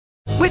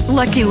With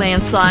Lucky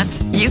Land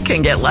Slots, you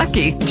can get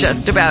lucky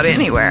just about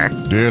anywhere.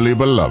 Dearly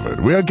beloved,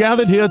 we are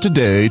gathered here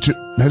today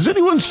to... Has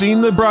anyone seen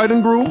the bride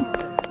and groom?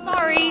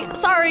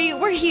 Sorry,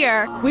 we're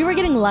here. We were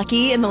getting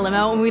lucky in the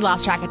limo and we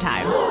lost track of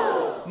time.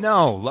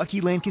 No,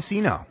 Lucky Land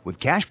Casino, with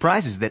cash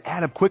prizes that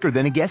add up quicker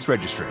than a guest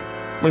registry.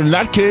 In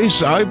that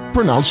case, I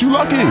pronounce you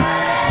lucky.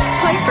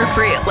 Play for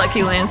free at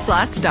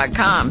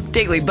LuckyLandSlots.com.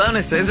 Daily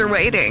bonuses are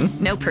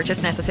waiting. No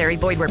purchase necessary.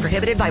 Void where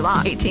prohibited by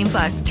law.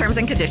 18+. Terms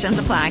and conditions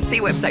apply. See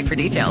website for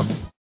details.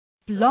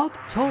 Blog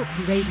Talk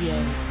Radio.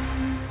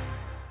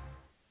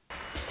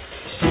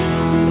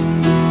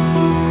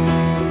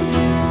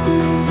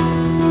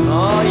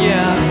 Oh,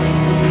 yeah.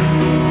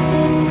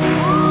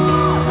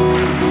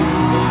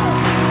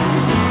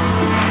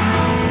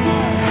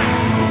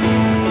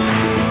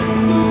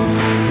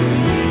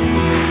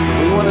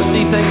 We want to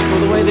see things for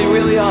the way they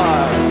really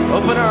are.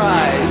 Open our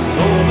eyes.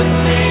 Open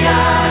the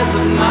eyes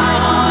of my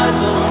heart,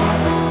 Lord.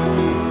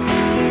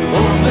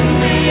 Open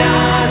the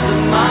eyes of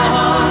my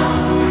heart.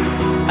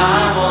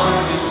 I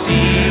want to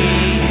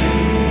see.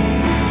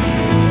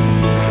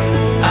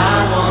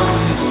 I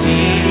want to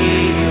see.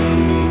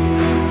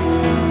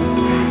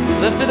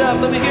 Lift it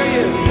up, let me hear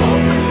you.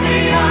 Open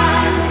the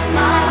eyes of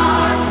my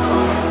heart,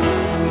 Lord.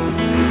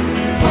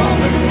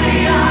 Open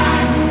the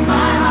eyes of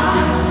my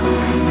heart.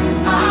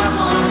 I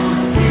want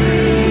to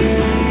see.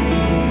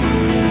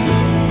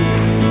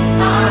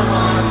 I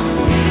want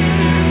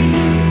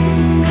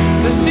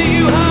to see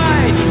you high.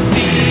 To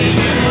see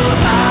you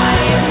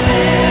high and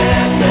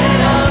lifted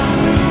up,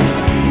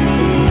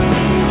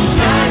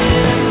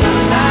 shining in the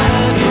light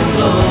of your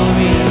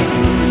glory.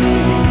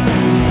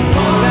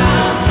 Pour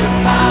out your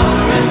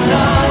power and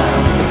love.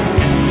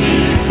 We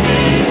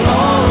sing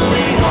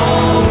holy,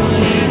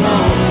 holy,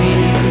 holy.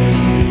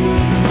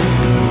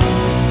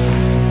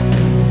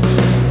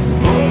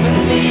 Open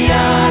the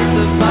eyes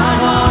of my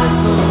heart,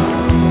 Lord.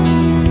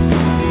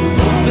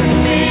 Open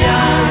the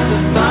eyes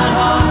of my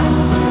heart.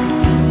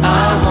 I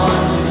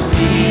want to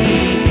see.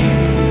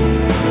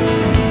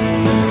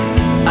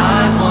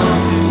 I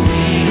want to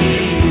see.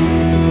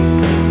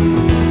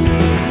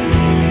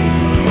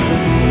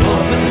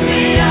 Open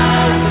the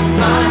eyes of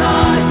my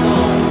heart,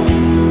 Lord.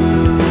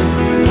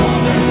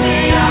 Open the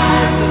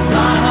eyes of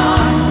my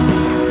heart.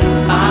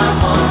 I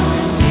want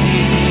to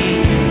see.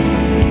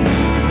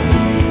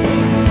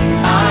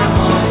 I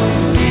want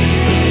to see.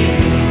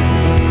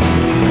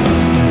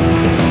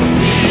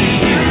 See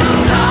you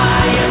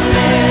high and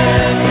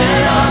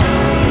lifted up,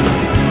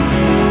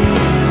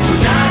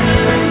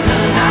 shining in the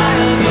light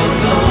of your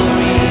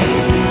glory.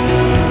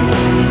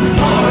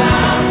 Pour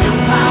out your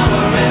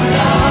power and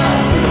love.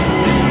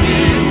 We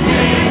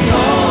sing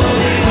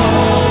holy,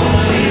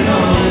 holy,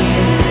 holy.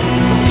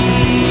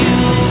 See you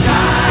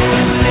high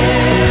and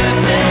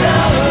lifted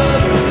up,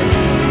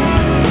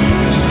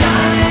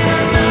 shining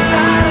in the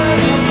light of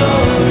your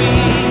glory.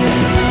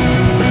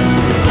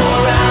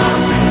 Pour out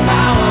your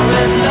power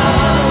and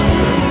love.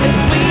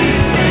 We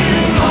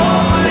sing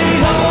holy,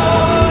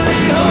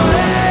 holy,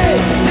 holy.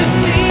 To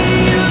see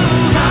you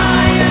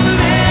high and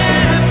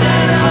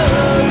lifted up,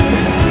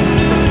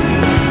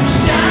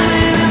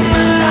 shining in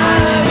the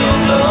light of your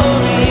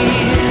glory.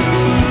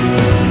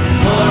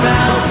 Pour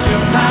out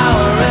your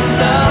power and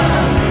love.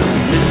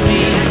 We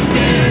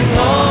sing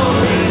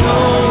holy,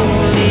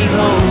 holy,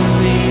 holy.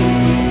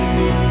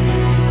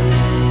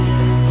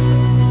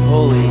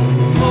 Holy,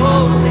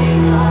 holy,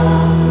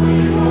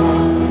 holy,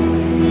 holy.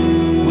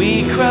 We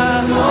cry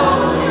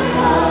holy,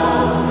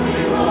 holy,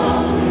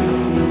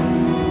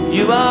 holy.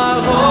 You are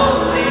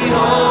holy,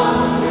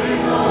 holy,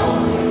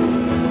 holy.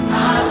 I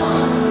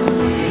want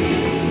to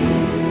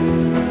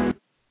see.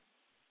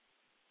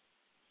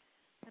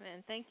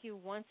 And thank you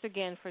once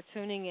again for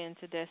tuning in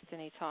to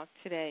Destiny Talk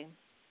today.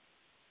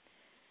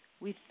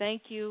 We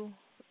thank you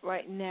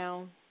right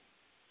now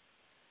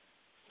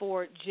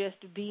for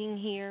just being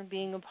here,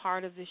 being a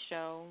part of the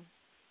show,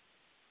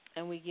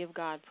 and we give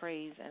God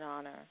praise and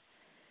honor.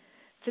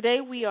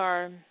 Today we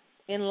are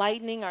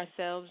enlightening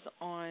ourselves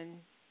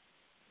on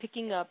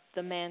picking up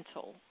the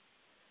mantle,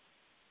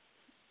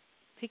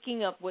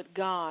 picking up what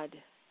God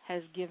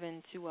has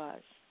given to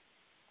us.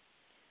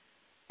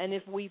 And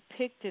if we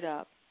picked it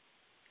up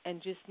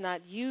and just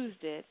not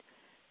used it,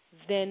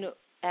 then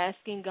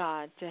asking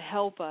God to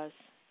help us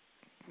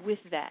with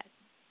that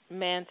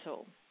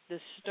mantle, the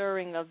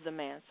stirring of the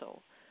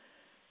mantle.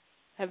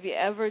 Have you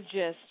ever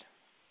just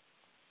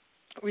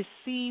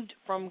received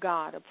from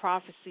God a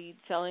prophecy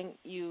telling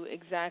you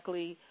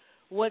exactly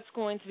what's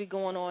going to be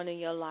going on in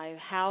your life,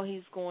 how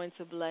He's going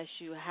to bless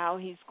you, how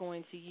He's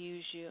going to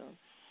use you?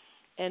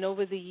 And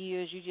over the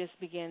years, you just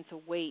began to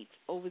wait.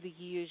 Over the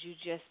years, you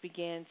just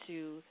began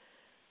to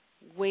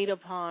wait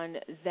upon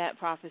that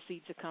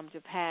prophecy to come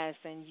to pass,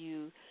 and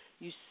you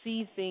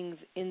see things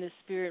in the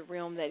spirit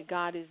realm that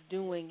God is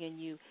doing, and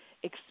you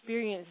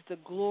experience the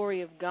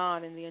glory of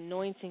God and the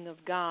anointing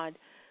of God,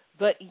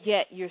 but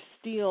yet you're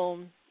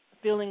still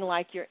feeling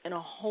like you're in a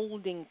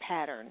holding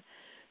pattern.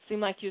 Seem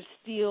like you're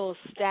still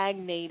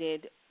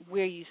stagnated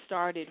where you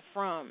started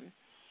from.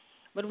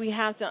 But we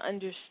have to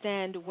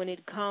understand when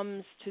it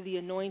comes to the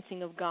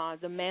anointing of God,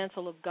 the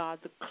mantle of God,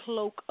 the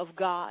cloak of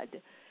God,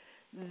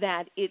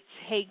 that it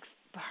takes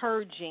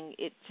purging,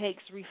 it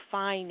takes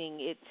refining,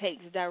 it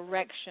takes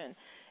direction,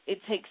 it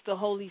takes the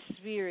Holy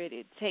Spirit,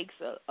 it takes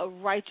a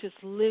righteous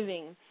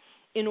living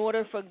in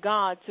order for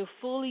God to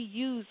fully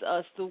use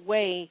us the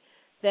way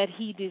that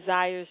He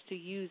desires to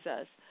use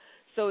us.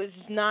 So it's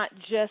not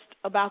just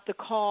about the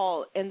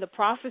call and the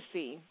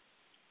prophecy,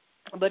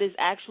 but it's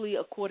actually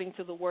according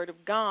to the Word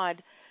of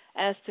God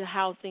as to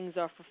how things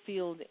are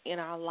fulfilled in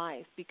our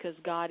life, because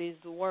God is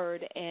the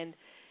Word, and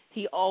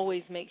He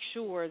always makes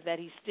sure that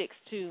He sticks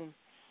to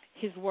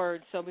His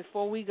Word. So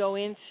before we go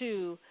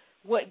into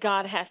what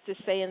God has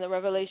to say in the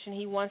revelation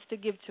He wants to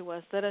give to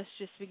us, let us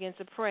just begin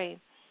to pray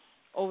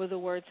over the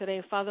Word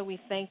today. Father, we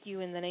thank You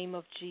in the name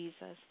of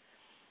Jesus.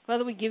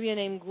 Father, we give Your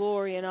name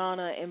glory and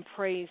honor and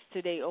praise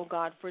today, O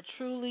God, for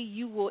truly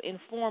You will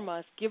inform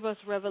us, give us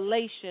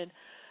revelation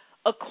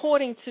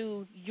according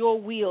to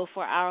Your will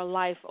for our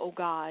life, O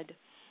God.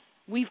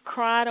 We've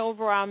cried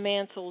over our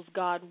mantles,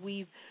 God.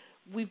 We've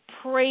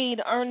prayed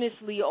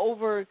earnestly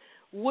over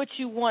what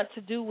You want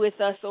to do with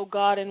us, O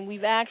God, and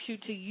we've asked You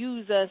to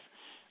use us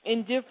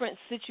in different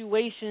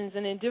situations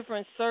and in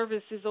different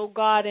services, oh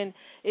God, and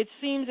it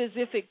seems as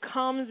if it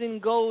comes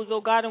and goes,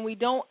 oh God, and we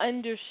don't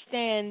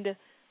understand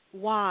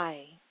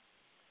why.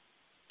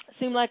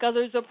 Seem like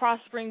others are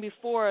prospering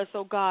before us,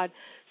 oh God.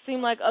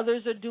 Seem like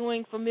others are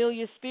doing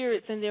familiar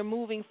spirits and they're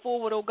moving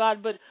forward, oh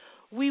God, but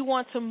we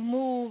want to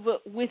move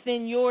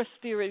within Your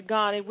Spirit,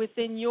 God, and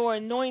within Your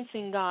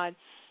anointing, God,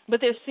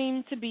 but there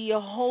seems to be a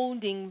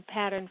holding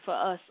pattern for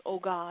us, oh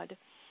God.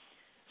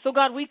 So,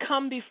 God, we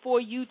come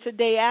before You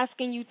today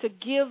asking You to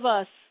give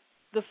us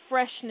the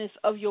freshness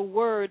of Your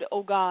Word,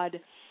 oh God,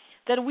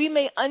 that we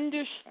may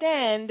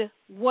understand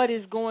what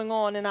is going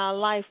on in our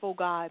life, oh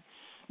God.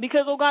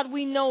 Because, oh God,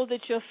 we know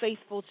that You're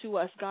faithful to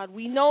us, God.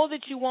 We know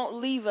that You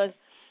won't leave us,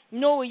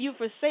 nor will You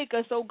forsake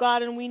us, oh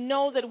God, and we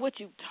know that what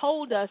You've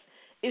told us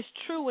is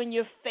true and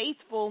You're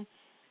faithful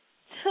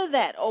to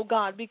that, oh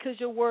God, because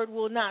Your Word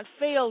will not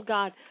fail,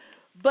 God.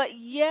 But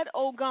yet,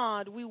 oh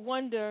God, we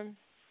wonder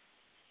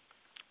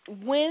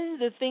when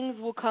the things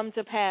will come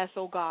to pass,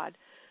 oh God.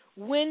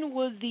 When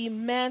will the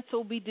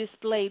mantle be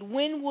displayed?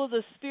 When will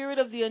the Spirit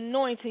of the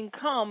anointing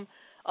come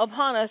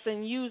upon us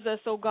and use us,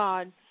 oh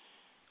God?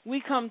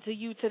 We come to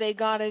You today,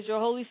 God, as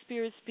Your Holy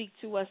Spirit speaks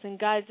to us and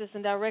guides us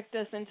and directs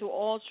us into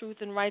all truth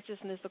and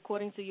righteousness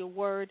according to Your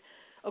Word,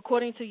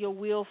 according to Your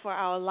will for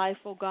our life,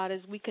 oh God,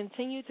 as we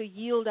continue to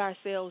yield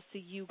ourselves to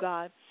You,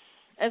 God,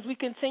 as we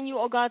continue,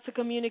 oh God, to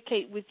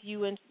communicate with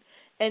You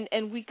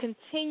and we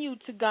continue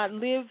to, God,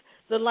 live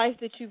the life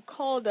that You've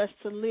called us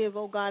to live,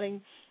 oh God,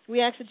 and we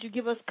ask that You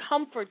give us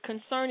comfort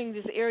concerning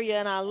this area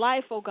in our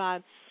life, oh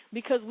God,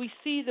 because we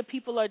see the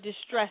people are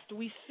distressed.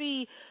 We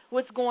see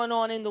what's going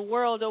on in the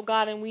world, oh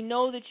God, and we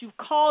know that You've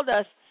called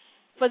us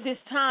for this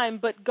time,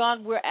 but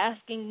God, we're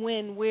asking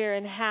when, where,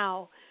 and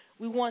how.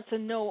 We want to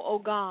know, oh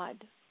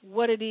God,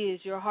 what it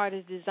is Your heart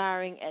is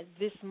desiring at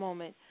this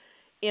moment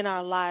in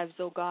our lives,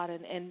 oh God,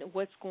 and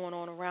what's going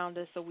on around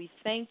us. So we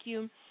thank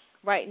You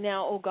right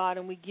now, oh God,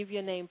 and we give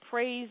Your name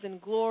praise and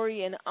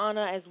glory and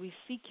honor as we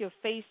seek Your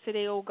face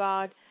today, oh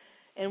God,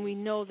 and we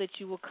know that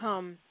You will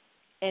come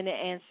and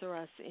answer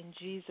us in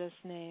Jesus'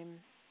 name.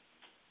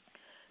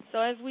 So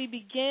as we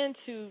begin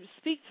to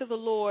speak to the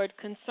Lord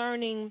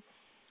concerning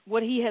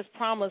what He has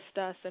promised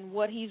us and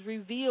what He's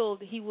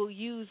revealed He will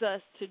use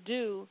us to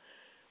do,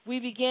 we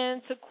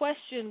begin to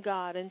question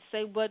God and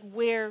say, but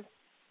where,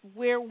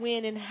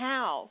 when, and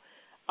how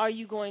are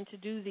You going to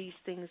do these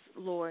things,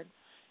 Lord?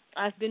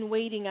 I've been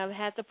waiting. I've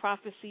had the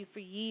prophecy for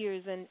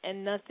years,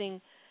 and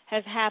nothing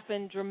has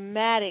happened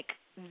dramatic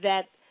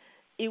that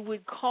it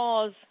would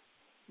cause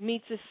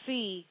me to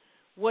see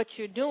what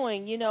You're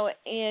doing, you know,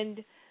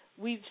 and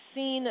we've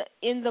seen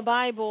in the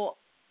Bible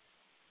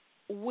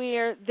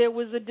where there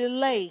was a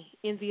delay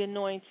in the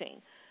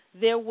anointing.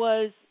 There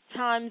was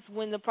times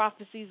when the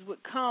prophecies would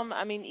come.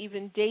 I mean,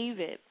 even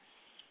David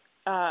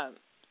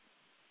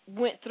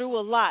went through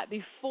a lot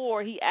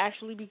before he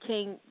actually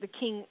became the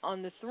king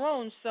on the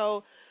throne.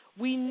 So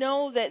we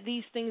know that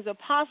these things are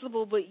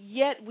possible, but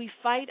yet we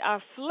fight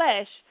our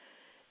flesh,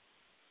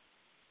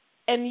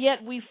 and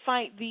yet we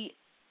fight the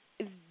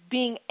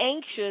being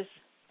anxious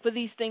for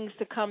these things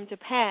to come to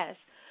pass.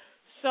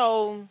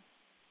 So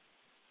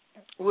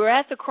we're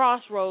at the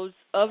crossroads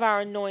of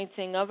our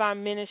anointing, of our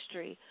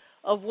ministry,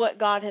 of what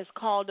God has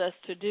called us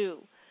to do.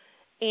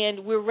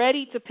 And we're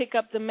ready to pick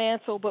up the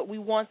mantle, but we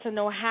want to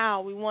know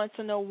how. We want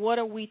to know what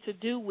are we to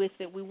do with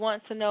it. We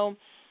want to know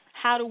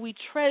how do we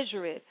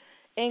treasure it.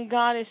 And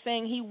God is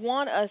saying He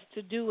wants us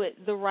to do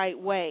it the right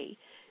way.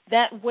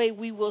 That way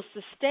we will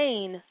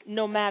sustain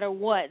no matter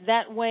what.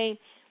 That way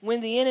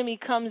when the enemy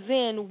comes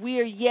in, we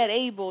are yet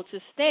able to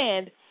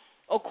stand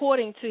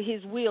according to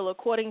His will,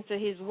 according to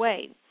His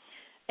way.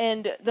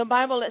 And the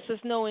Bible lets us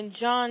know in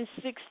John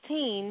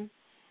 16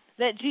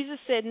 that Jesus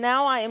said,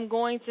 now I am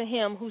going to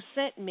Him who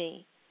sent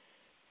me,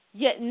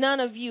 Yet none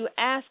of you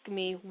ask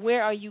me,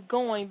 where are you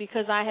going?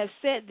 Because I have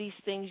said these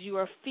things, you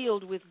are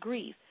filled with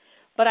grief.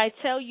 But I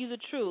tell you the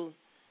truth,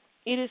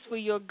 it is for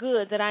your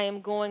good that I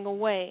am going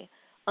away.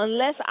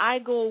 Unless I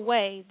go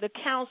away, the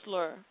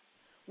counselor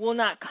will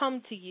not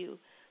come to you.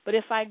 But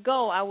if I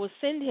go, I will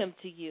send him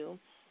to you.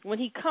 When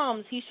he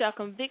comes, he shall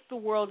convict the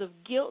world of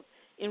guilt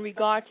in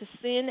regard to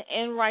sin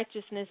and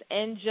righteousness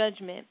and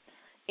judgment.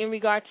 In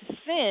regard to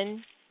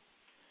sin,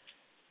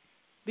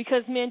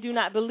 because men do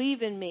not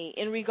believe in me.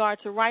 In regard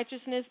to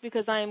righteousness,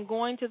 because I am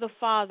going to the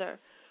Father,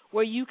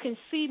 where you can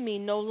see me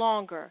no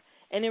longer.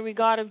 And in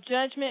regard of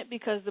judgment,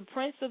 because the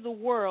prince of the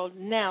world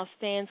now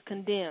stands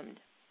condemned.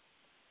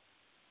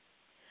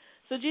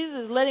 So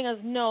Jesus is letting us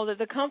know that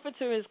the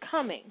Comforter is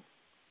coming.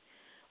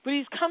 But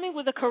he's coming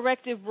with a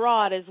corrective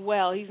rod as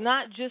well. He's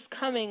not just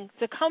coming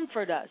to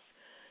comfort us.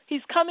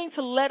 He's coming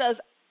to let us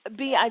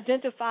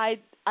identify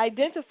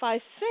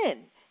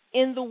sin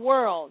in the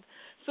world.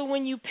 So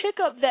when you pick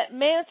up that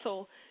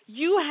mantle,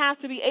 you have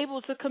to be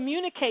able to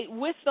communicate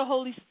with the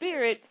Holy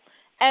Spirit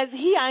as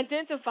he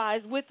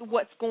identifies with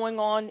what's going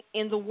on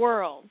in the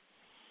world.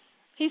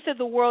 He said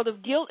the world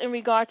of guilt in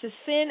regard to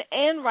sin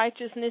and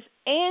righteousness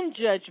and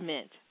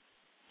judgment.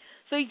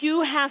 So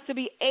you have to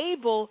be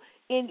able,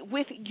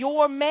 with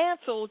your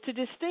mantle, to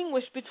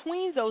distinguish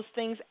between those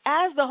things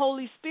as the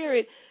Holy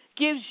Spirit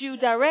gives you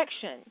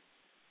direction.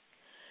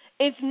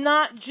 It's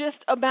not just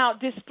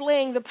about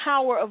displaying the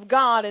power of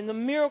God and the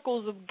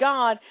miracles of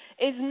God.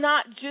 It's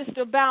not just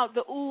about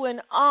the ooh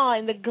and ah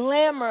and the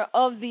glamour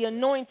of the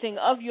anointing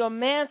of your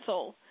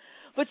mantle.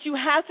 But you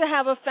have to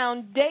have a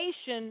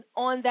foundation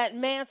on that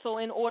mantle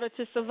in order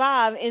to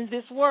survive in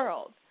this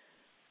world.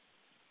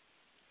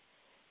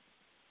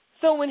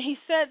 So when he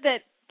said that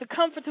the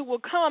Comforter will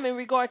come in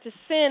regard to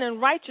sin and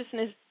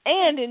righteousness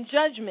and in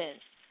judgment,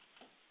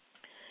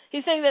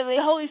 he's saying that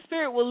the Holy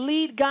Spirit will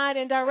lead, guide,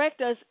 and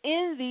direct us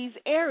in these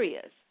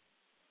areas.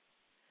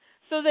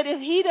 So that if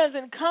he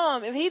doesn't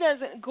come, if he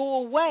doesn't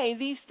go away,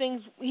 these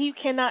things, he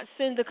cannot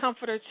send the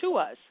Comforter to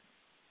us.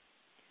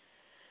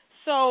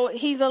 So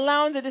he's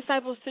allowing the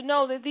disciples to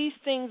know that these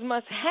things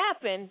must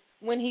happen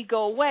when he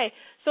go away.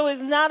 So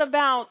it's not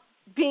about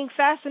being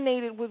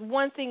fascinated with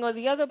one thing or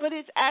the other, but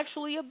it's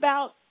actually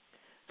about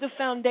the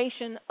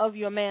foundation of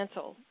your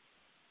mantle.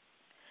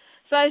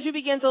 So as you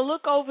begin to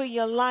look over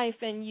your life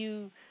and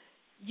you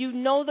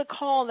know the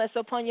call that's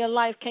upon your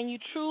life, can you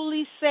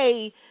truly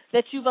say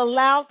that you've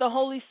allowed the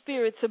Holy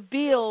Spirit to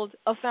build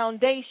a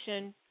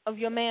foundation of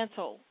your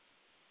mantle,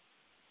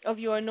 of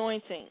your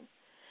anointing?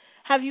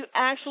 Have you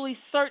actually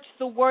searched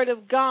the Word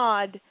of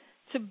God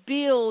to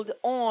build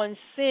on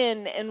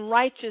sin and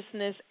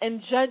righteousness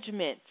and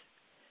judgment,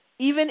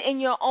 even in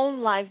your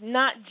own life,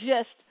 not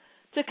just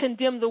to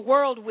condemn the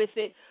world with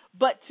it,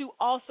 but to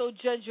also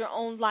judge your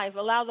own life?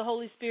 Allow the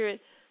Holy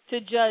Spirit to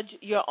judge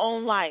your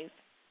own life.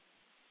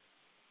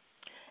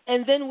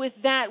 And then with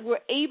that, we're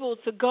able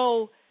to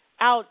go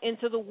out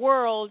into the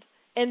world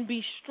and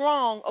be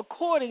strong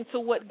according to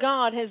what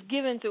God has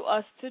given to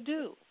us to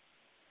do.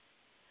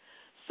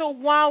 So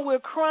while we're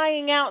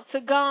crying out to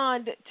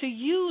God to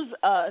use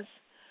us,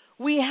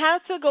 we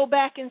have to go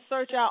back and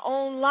search our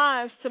own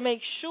lives to make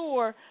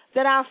sure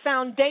that our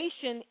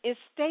foundation is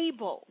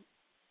stable.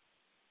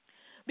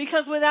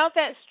 Because without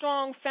that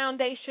strong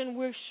foundation,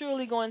 we're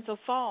surely going to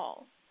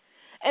fall.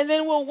 And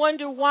then we'll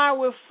wonder why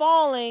we're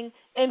falling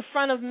in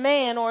front of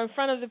man or in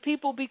front of the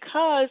people,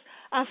 because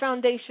our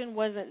foundation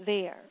wasn't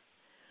there.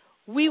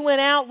 We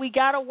went out, we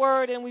got a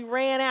word, and we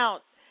ran out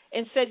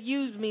and said,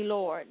 use me,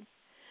 Lord.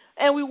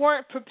 And we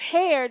weren't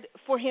prepared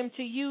for him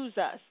to use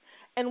us.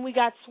 And we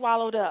got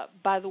swallowed up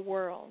by the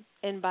world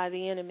and by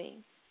the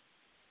enemy.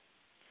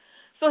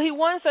 So he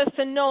wants us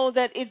to know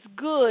that it's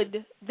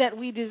good that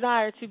we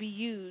desire to be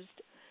used.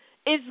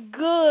 It's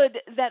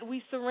good that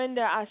we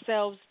surrender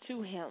ourselves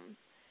to him.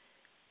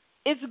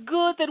 It's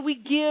good that we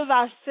give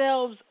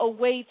ourselves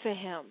away to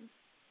him.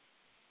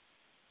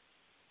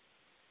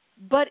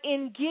 But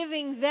in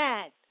giving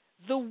that,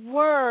 the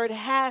word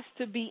has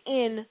to be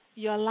in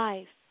your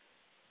life.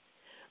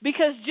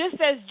 Because just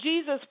as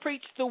Jesus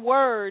preached the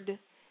word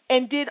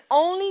and did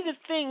only the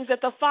things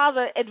that the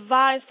Father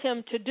advised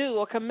him to do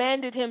or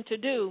commanded him to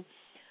do,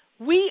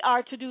 we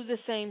are to do the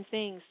same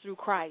things through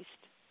Christ.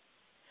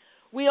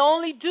 We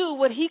only do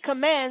what he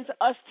commands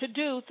us to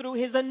do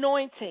through his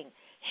anointing.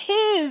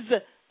 His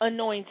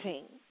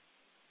anointing.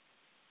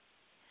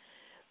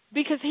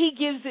 Because he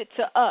gives it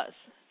to us.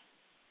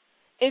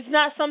 It's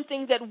not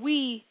something that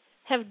we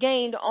have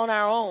gained on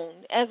our own.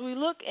 As we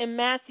look in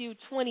Matthew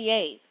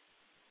 28.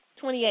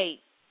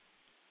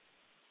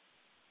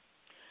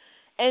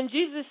 And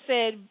Jesus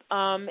said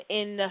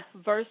in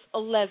verse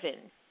 11,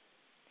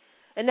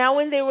 and now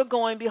when they were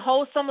going,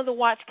 behold, some of the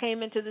watch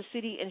came into the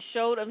city and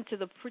showed unto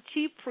the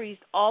chief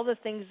priests all the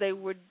things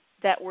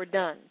that were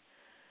done.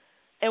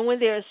 And when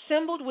they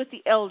assembled with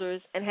the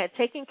elders and had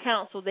taken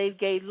counsel, they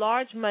gave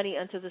large money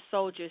unto the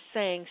soldiers,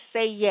 saying,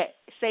 Say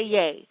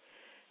yea.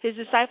 His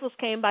disciples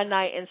came by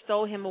night and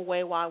stole him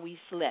away while we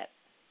slept.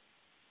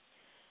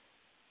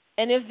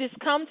 And if this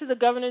come to the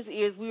governor's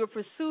ears, we will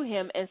pursue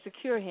him and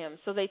secure him.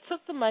 So they took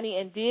the money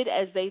and did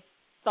as they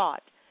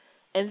thought.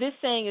 And this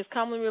saying is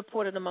commonly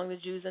reported among the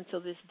Jews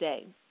until this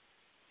day.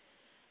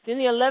 Then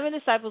the 11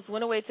 disciples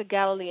went away to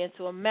Galilee and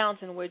to a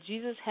mountain where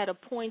Jesus had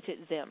appointed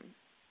them.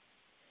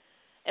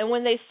 And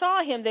when they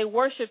saw him, they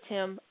worshipped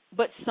him,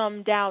 but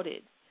some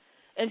doubted.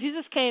 And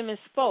Jesus came and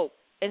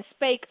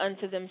spake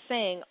unto them,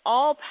 saying,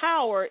 All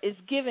power is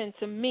given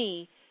to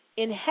me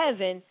in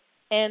heaven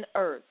and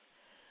earth.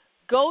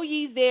 Go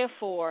ye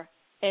therefore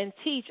and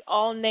teach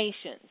all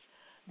nations,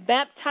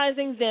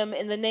 baptizing them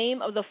in the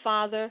name of the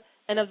Father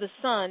and of the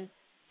Son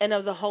and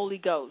of the Holy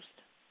Ghost,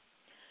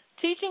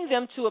 teaching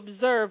them to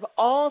observe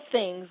all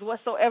things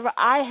whatsoever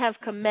I have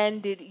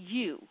commanded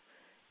you.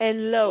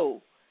 And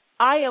lo,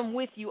 I am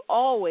with you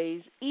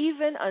always,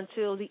 even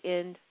until the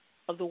end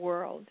of the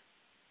world.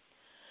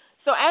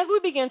 So as we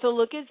begin to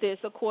look at this,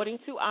 according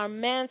to our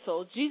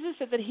mantle, Jesus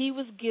said that he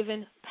was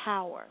given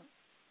power.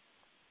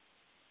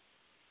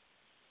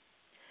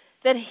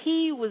 That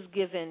he was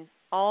given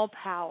all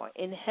power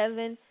in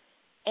heaven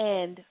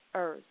and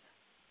earth.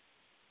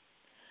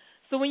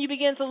 So when you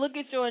begin to look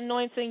at your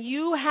anointing,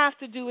 you have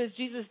to do as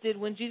Jesus did.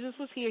 When Jesus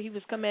was here, he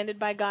was commanded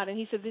by God, and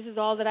he said, this is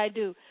all that I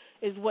do,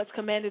 is what's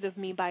commanded of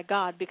me by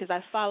God, because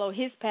I follow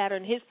his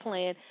pattern, his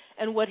plan,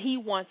 and what he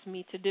wants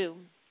me to do.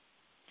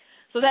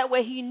 So that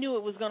way he knew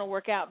it was going to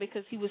work out,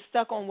 because he was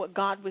stuck on what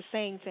God was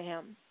saying to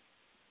him.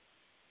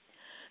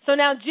 So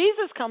now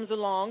Jesus comes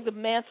along. The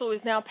mantle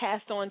is now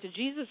passed on to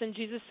Jesus, and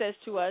Jesus says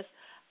to us,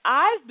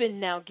 I've been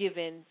now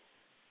given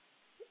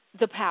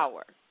the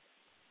power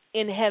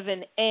in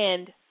heaven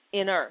and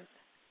in earth.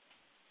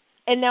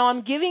 And now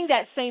I'm giving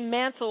that same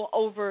mantle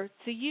over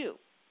to you.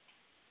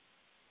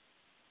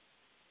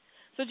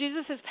 So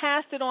Jesus has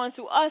passed it on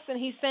to us, and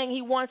he's saying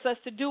he wants us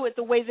to do it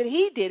the way that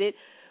he did it,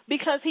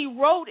 because he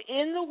wrote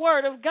in the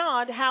Word of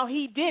God how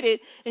he did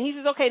it, and he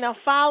says, okay, now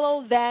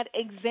follow that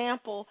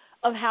example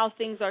of how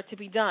things are to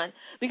be done.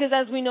 Because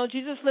as we know,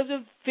 Jesus lived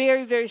a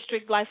very, very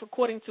strict life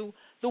according to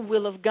the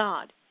will of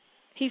God.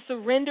 He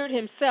surrendered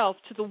himself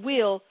to the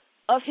will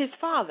of his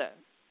Father.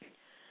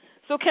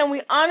 So can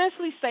we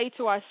honestly say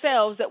to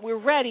ourselves that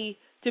we're ready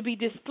to be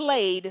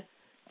displayed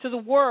to the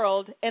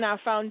world, and our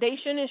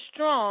foundation is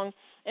strong,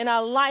 and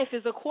our life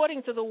is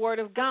according to the Word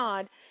of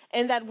God,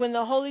 and that when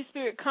the Holy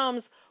Spirit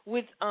comes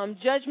with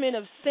judgment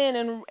of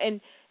sin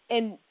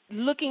and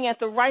looking at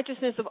the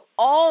righteousness of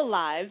all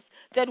lives,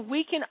 that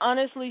we can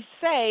honestly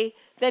say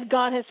that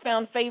God has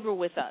found favor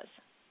with us?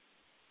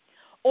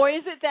 Or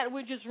is it that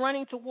we're just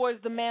running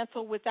towards the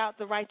mantle without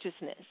the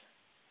righteousness,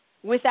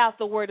 without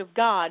the Word of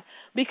God?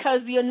 Because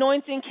the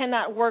anointing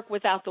cannot work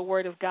without the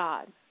Word of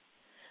God.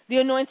 The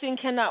anointing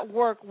cannot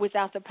work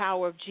without the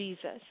power of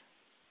Jesus.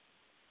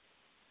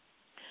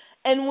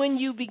 And when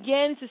you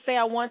begin to say,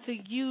 I want to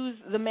use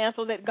the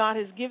mantle that God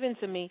has given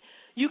to me,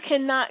 you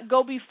cannot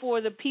go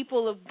before the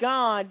people of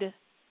God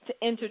to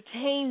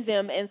entertain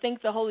them and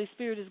think the Holy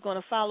Spirit is going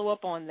to follow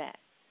up on that.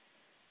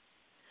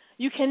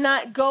 You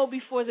cannot go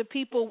before the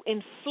people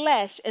in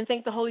flesh and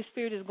think the Holy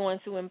Spirit is going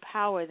to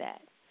empower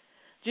that.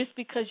 Just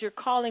because you're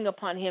calling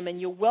upon him and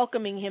you're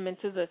welcoming him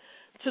into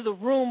the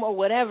room or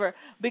whatever,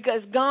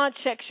 because God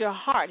checks your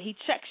heart. He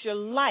checks your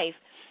life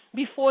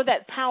before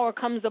that power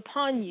comes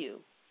upon you.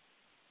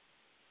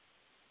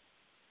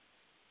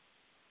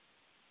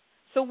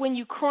 So when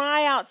you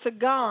cry out to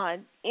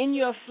God in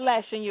your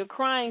flesh and you're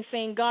crying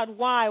saying, God,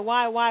 why?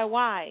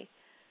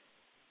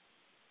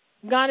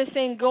 God is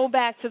saying, go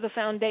back to the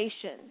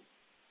foundation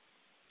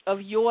of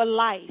your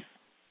life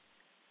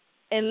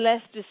and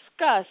let's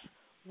discuss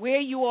where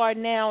you are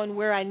now and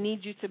where I need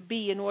you to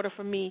be in order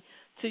for me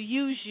to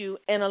use you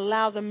and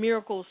allow the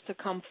miracles to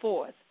come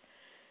forth.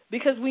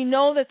 Because we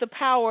know that the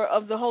power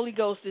of the Holy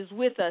Ghost is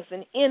with us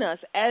and in us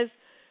as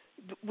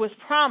was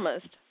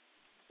promised,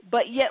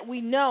 but yet we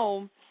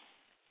know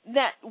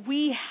that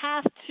we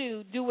have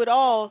to do it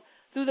all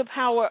through the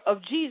power of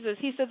Jesus.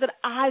 He says that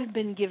I've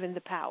been given the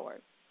power,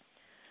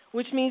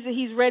 which means that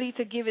he's ready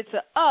to give it to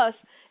us,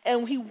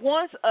 and he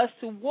wants us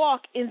to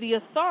walk in the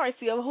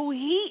authority of who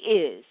he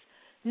is,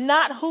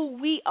 not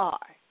who we are.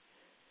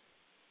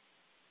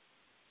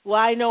 Well,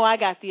 I know I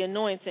got the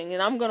anointing,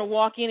 and I'm going to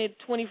walk in it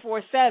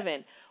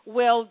 24/7.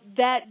 Well,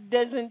 that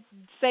doesn't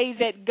say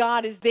that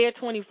God is there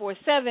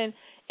 24/7.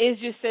 It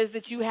just says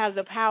that you have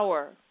the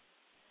power,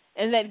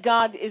 and that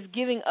God is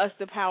giving us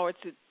the power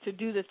to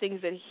do the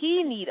things that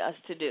he needs us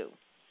to do.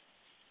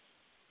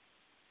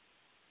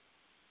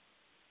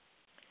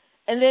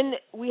 And then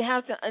we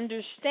have to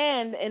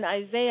understand in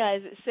Isaiah,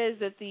 as it says,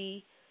 that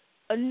the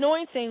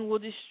anointing will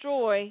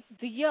destroy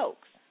the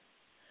yokes.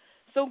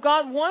 So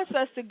God wants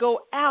us to go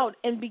out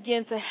and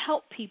begin to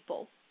help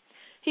people.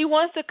 He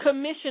wants to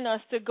commission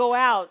us to go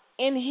out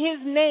in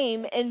his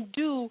name and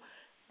do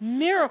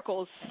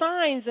miracles,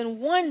 signs, and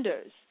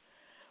wonders.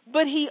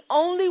 But he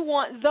only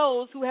wants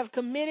those who have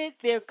committed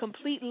their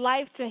complete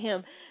life to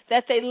him,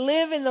 that they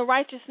live in the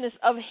righteousness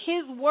of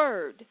his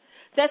word,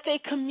 that they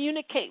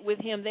communicate with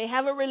him, they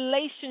have a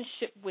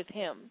relationship with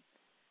him.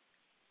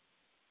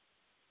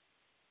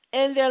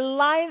 and their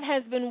life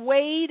has been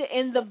weighed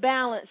in the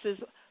balances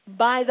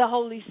by the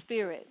Holy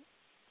Spirit.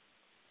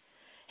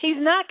 He's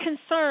not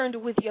concerned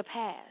with your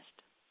past,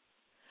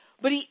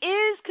 but he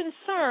is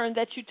concerned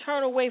that you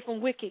turn away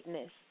from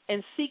wickedness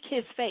and seek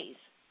his face.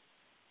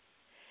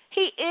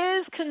 He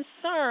is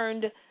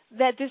concerned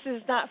that this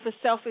is not for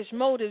selfish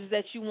motives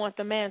that you want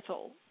the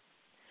mantle,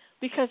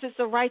 because it's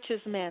a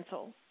righteous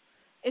mantle.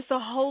 It's a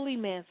holy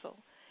mantle.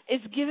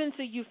 It's given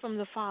to you from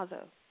the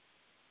Father,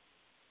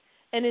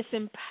 and it's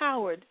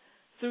empowered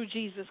through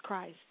Jesus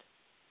Christ.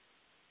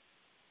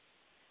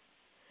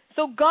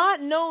 So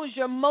God knows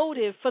your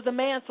motive for the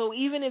mantle.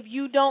 Even if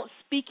you don't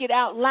speak it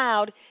out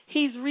loud,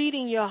 he's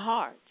reading your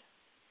heart,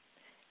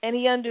 and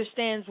he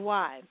understands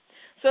why.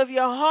 So if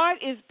your heart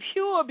is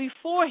pure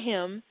before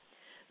him,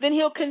 then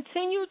he'll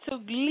continue to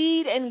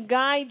lead and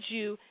guide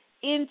you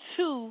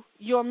into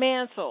your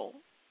mantle.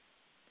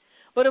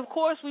 But, of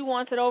course, we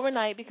want it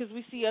overnight because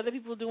we see other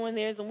people doing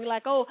theirs, and we're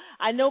like, oh,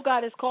 I know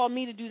God has called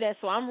me to do that,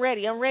 so I'm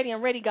ready,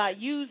 God,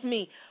 use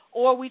me.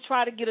 Or we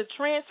try to get a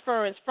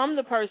transference from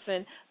the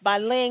person by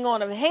laying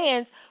on of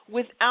hands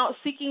without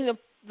seeking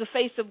the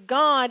face of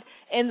God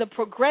and the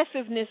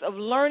progressiveness of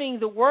learning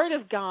the Word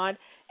of God,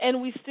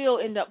 and we still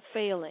end up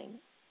failing.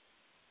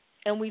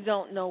 And we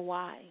don't know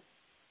why,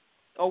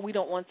 or we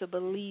don't want to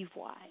believe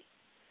why.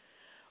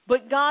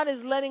 But God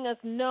is letting us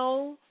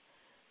know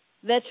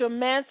that your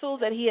mantle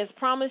that he has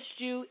promised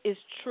you is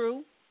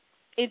true,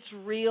 it's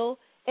real,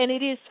 and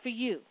it is for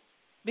you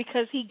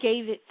because he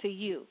gave it to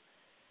you.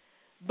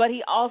 But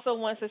he also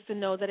wants us to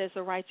know that it's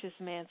a righteous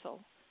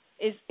mantle.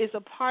 It's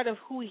a part of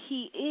who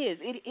he is.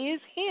 It is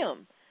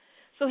him.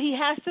 So he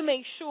has to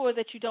make sure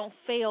that you don't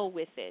fail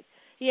with it.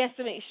 He has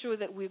to make sure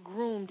that we're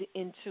groomed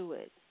into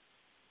it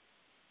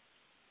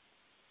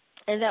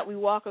and that we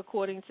walk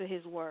according to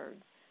his word.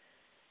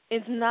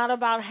 It's not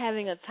about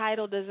having a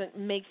title doesn't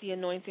make the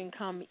anointing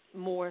come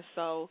more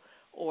so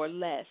or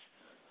less.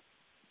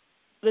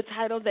 The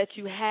title that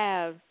you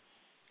have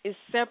is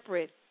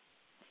separate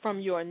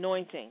from your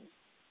anointing.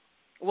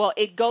 Well,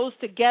 it goes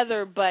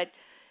together, but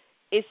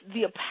it's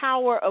the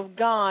power of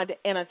God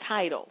and a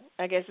title,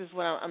 I guess is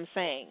what I'm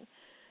saying.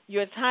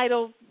 Your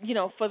title,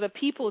 for the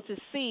people to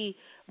see,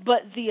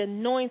 but the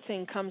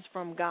anointing comes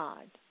from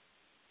God.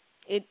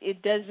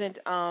 It doesn't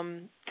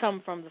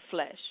come from the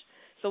flesh.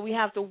 So we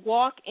have to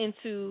walk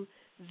into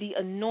the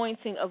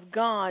anointing of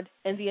God,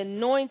 and the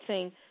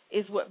anointing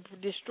is what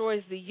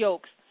destroys the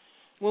yokes.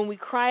 When we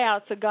cry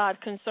out to God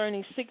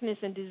concerning sickness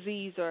and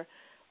disease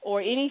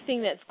or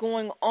anything that's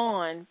going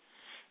on,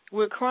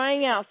 we're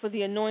crying out for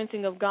the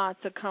anointing of God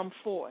to come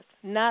forth,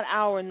 not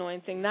our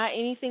anointing, not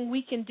anything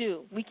we can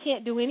do. We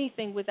can't do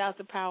anything without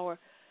the power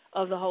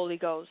of the Holy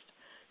Ghost.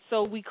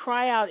 So we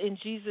cry out in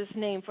Jesus'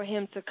 name for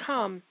him to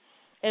come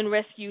and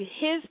rescue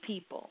his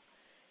people,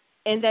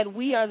 and that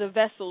we are the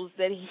vessels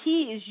that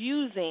he is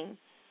using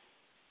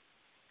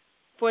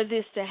for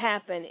this to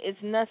happen. It's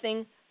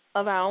nothing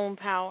of our own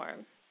power.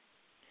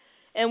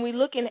 And we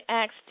look in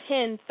Acts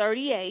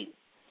 10:38.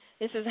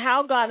 It says,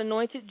 how God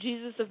anointed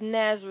Jesus of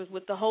Nazareth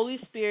with the Holy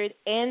Spirit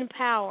and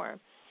power,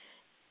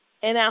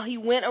 and how he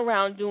went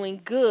around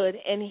doing good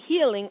and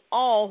healing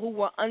all who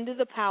were under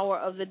the power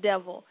of the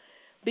devil,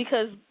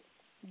 because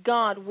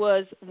God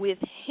was with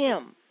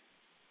him.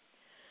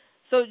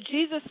 So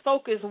Jesus'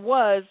 focus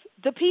was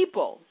the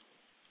people.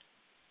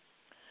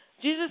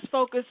 Jesus'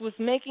 focus was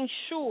making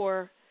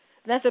sure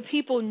that the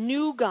people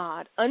knew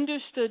God,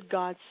 understood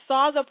God,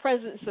 saw the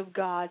presence of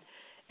God,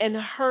 and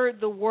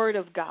heard the word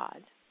of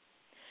God.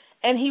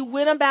 And he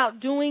went about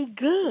doing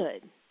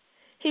good.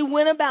 He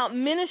went about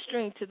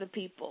ministering to the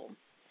people.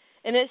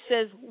 And it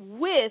says,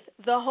 with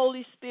the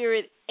Holy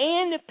Spirit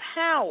and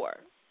power.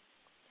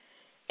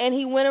 And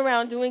he went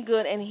around doing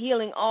good and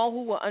healing all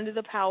who were under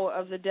the power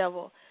of the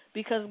devil,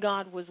 because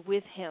God was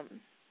with him.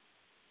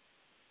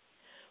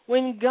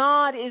 When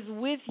God is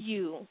with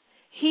you,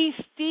 he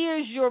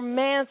steers your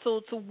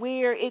mantle to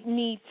where it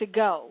needs to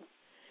go.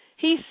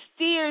 He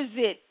steers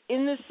it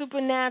in the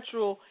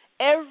supernatural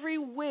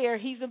everywhere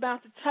he's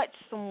about to touch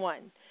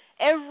someone.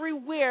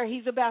 Everywhere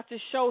he's about to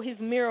show his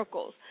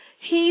miracles.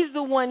 He's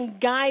the one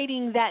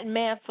guiding that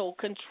mantle,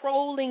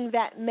 controlling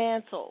that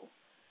mantle.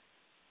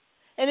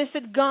 And it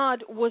said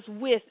God was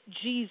with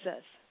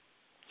Jesus.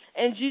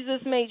 And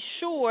Jesus made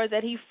sure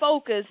that he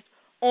focused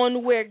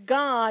on where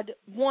God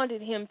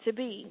wanted him to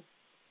be.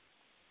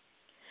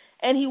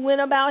 And he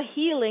went about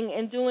healing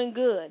and doing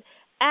good,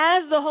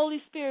 as the Holy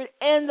Spirit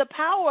and the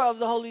power of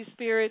the Holy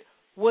Spirit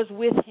was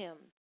with him.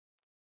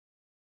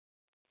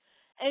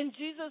 And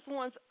Jesus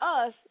wants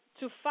us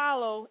to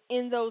follow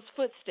in those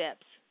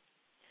footsteps,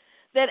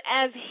 that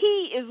as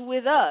he is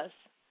with us,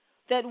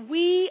 that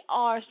we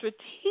are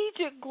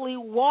strategically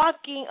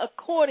walking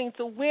according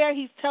to where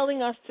he's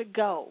telling us to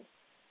go.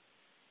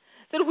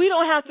 That we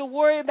don't have to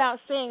worry about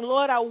saying,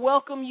 Lord, I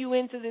welcome you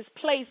into this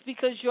place,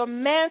 because your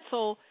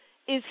mantle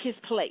is his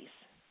place.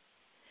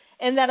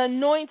 And that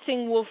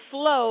anointing will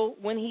flow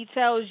when he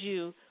tells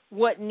you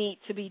what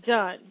needs to be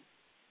done.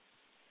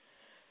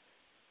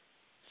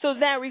 So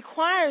that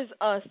requires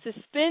us to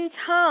spend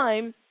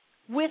time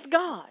with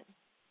God.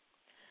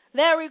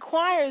 That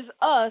requires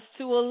us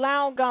to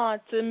allow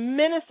God to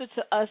minister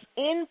to us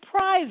in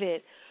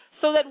private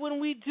so that when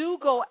we do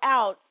go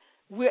out,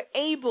 we're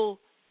able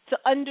to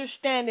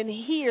understand and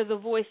hear the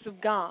voice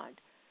of God.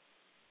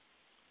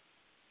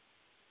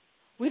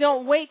 We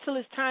don't wait till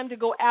it's time to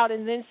go out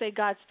and then say,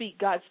 God, speak,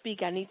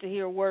 I need to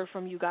hear a word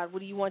from you, God. What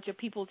do you want your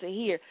people to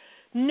hear?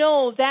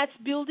 No, that's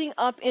building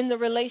up in the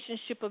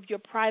relationship of your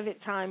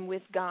private time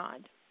with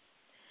God.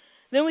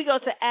 Then we go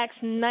to Acts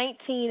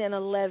 19 and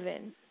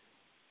 11.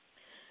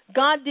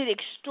 God did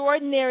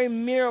extraordinary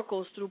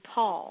miracles through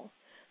Paul,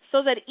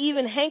 so that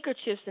even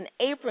handkerchiefs and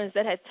aprons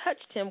that had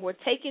touched him were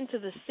taken to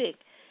the sick,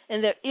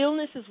 and their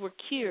illnesses were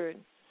cured,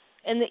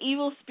 and the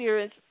evil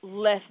spirits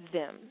left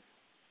them.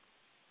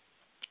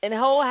 And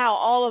oh, how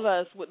all of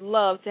us would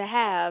love to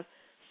have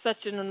such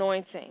an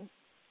anointing.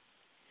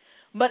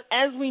 But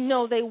as we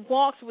know, they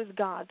walked with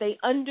God. They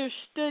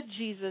understood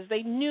Jesus.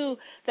 They knew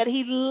that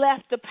he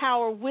left the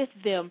power with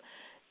them.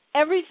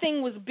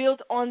 Everything was built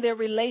on their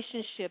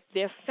relationship.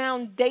 Their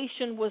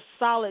foundation was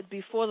solid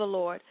before the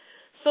Lord.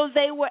 So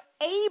they were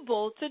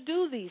able to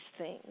do these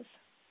things.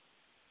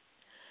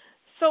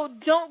 So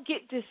don't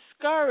get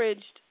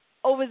discouraged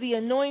over the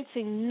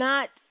anointing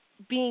not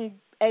being,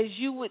 as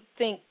you would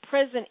think,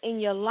 present in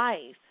your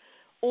life,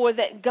 or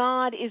that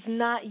God is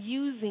not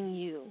using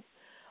you,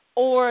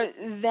 or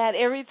that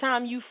every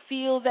time you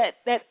feel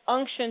that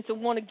unction to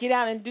want to get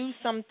out and do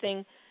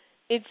something,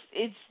 it's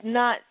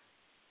not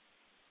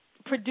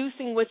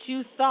producing what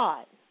you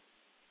thought.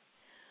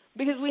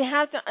 Because we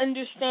have to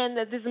understand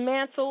that this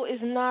mantle is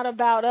not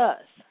about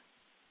us.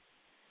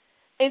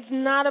 It's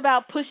not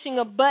about pushing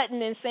a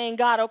button and saying,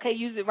 God, okay,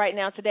 use it right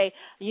now today.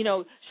 You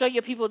know, show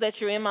your people that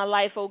you're in my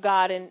life, oh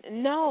God. And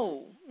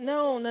no.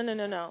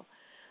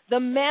 The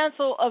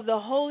mantle of the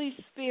Holy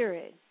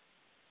Spirit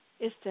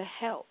is to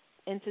help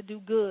and to do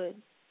good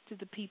to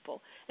the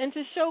people and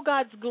to show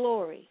God's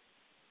glory.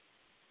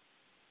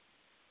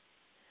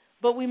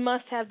 But we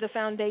must have the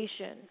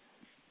foundation.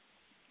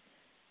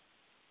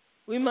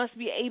 We must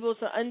be able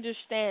to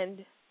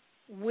understand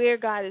where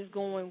God is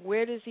going.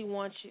 Where does he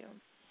want you?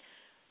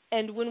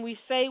 And when we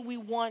say we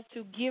want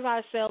to give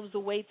ourselves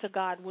away to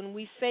God, when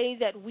we say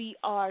that we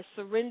are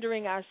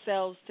surrendering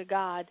ourselves to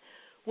God,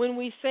 when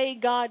we say,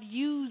 God,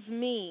 use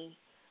me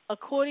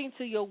according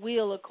to your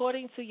will,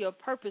 according to your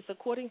purpose,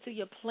 according to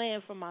your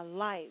plan for my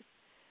life,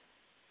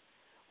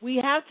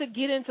 we have to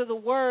get into the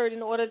Word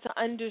in order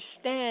to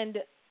understand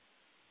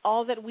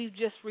all that we've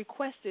just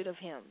requested of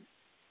him.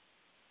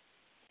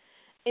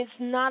 It's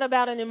not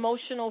about an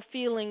emotional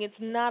feeling. It's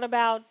not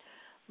about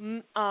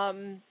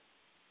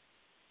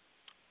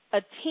a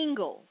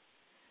tingle.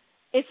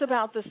 It's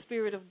about the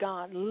Spirit of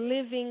God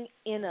living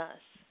in us,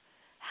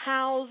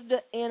 housed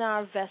in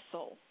our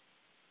vessel.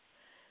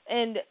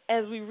 And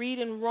as we read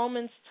in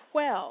Romans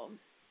 12,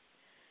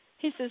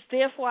 he says,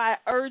 therefore I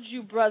urge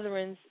you,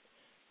 brethren,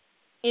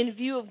 in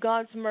view of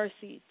God's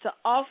mercy, to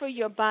offer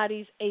your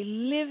bodies a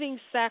living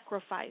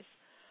sacrifice,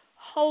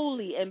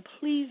 holy and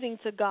pleasing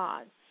to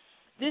God.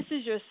 This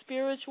is your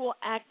spiritual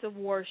act of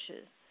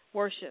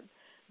worship.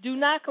 Do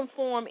not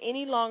conform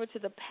any longer to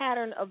the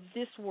pattern of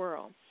this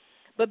world,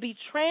 but be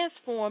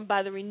transformed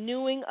by the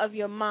renewing of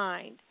your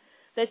mind,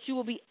 that you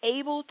will be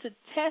able to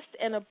test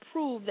and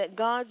approve that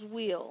God's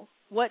will,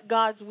 what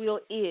God's will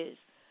is,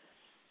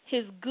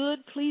 his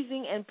good,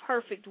 pleasing, and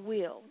perfect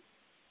will.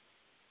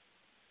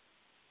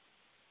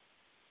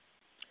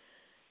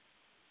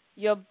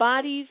 Your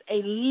body's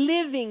a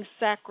living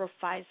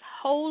sacrifice,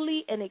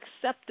 holy and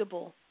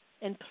acceptable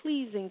and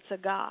pleasing to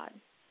God.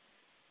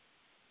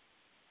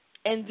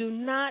 And do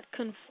not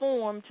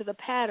conform to the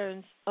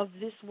patterns of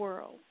this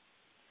world,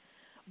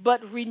 but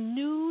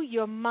renew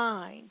your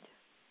mind.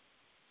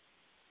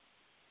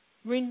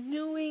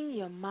 Renewing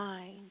your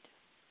mind.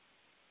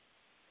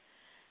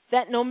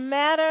 That no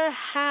matter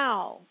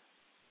how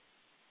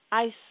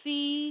I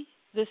see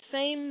the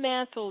same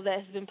mantle that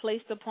has been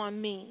placed upon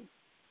me,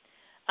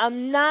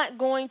 I'm not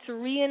going to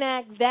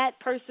reenact that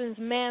person's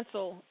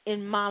mantle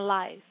in my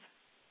life.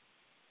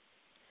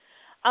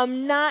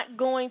 I'm not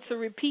going to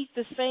repeat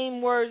the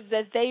same words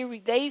that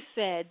they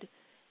said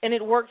and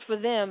it worked for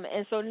them,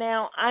 and so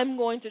now I'm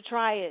going to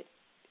try it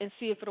and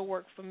see if it'll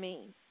work for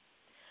me.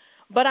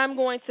 But I'm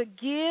going to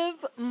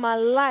give my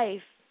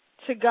life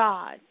to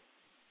God,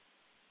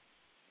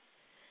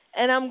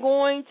 and I'm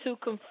going to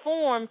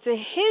conform to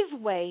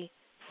his way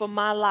for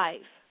my life.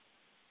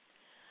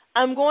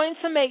 I'm going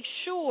to make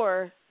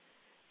sure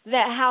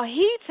that how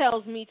he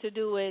tells me to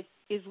do it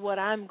is what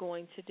I'm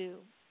going to do.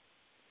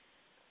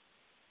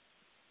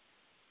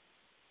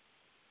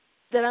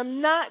 That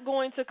I'm not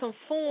going to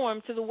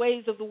conform to the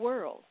ways of the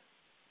world.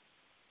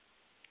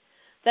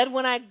 That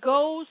when I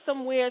go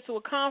somewhere to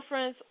a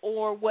conference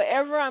or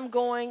wherever I'm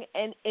going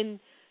and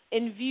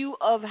in view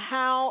of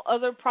how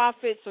other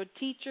prophets or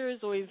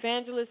teachers or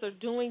evangelists are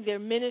doing their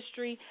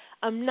ministry,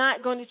 I'm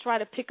not going to try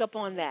to pick up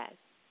on that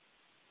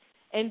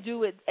and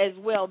do it as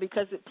well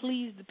because it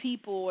pleased the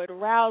people or it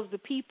aroused the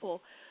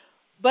people.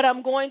 But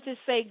I'm going to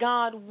say,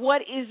 God,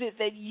 what is it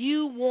that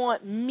you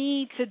want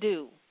me to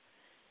do?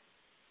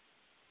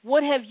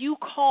 What have you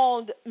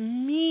called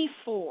me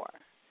for?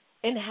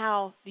 And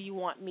how do you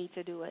want me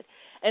to do it?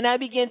 And I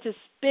begin to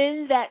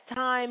spend that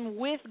time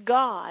with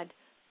God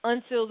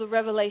until the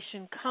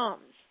revelation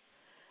comes.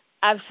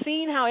 I've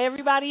seen how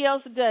everybody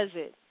else does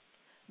it,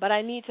 but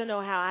I need to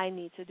know how I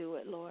need to do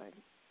it, Lord.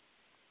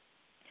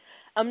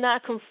 I'm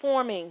not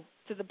conforming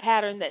to the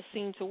pattern that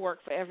seemed to work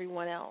for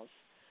everyone else,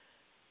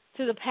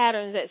 to the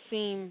patterns that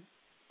seem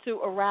to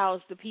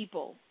arouse the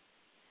people.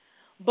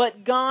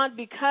 But God,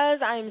 because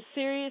I am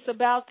serious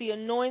about the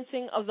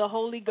anointing of the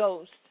Holy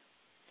Ghost,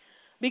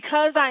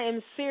 because I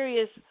am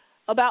serious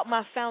about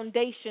my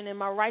foundation and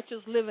my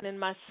righteous living and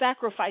my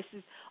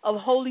sacrifices of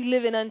holy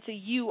living unto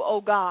you, O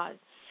God,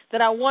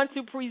 that I want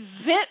to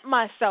present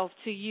myself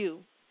to you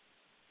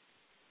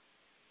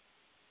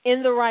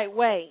in the right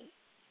way.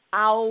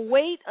 I'll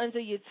wait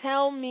until you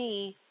tell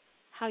me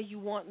how you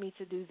want me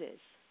to do this.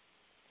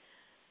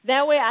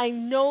 That way I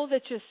know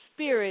that your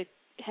Spirit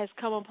has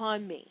come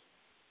upon me,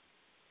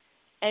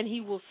 and he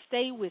will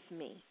stay with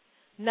me,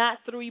 not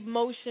through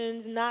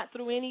emotions, not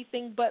through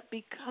anything, but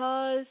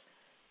because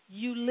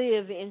you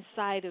live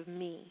inside of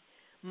me.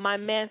 My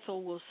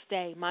mantle will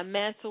stay. My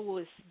mantle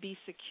will be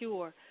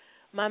secure.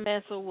 My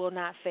mantle will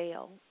not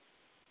fail.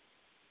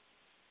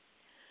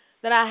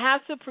 That I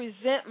have to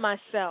present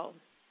myself,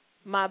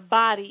 my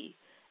body,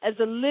 as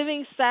a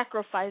living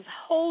sacrifice,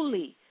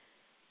 holy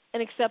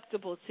and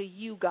acceptable to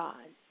you, God.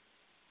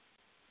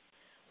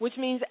 Which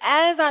means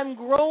as I'm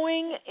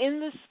growing in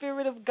the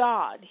Spirit of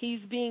God, he's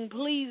being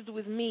pleased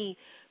with me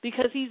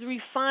because he's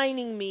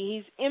refining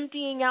me. He's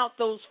emptying out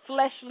those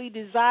fleshly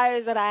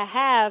desires that I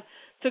have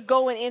to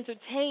go and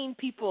entertain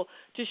people,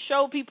 to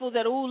show people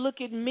that, oh, look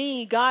at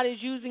me, God is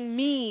using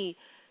me.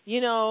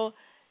 You know,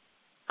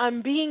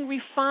 I'm being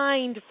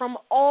refined from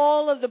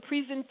all of the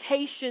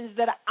presentations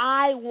that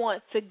I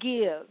want to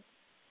give.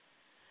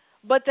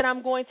 But that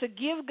I'm going to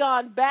give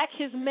God back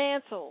his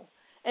mantle.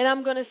 And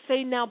I'm going to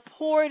say, now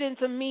pour it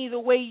into me the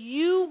way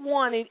you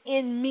want it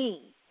in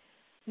me,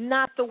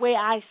 not the way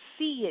I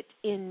see it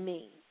in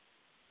me.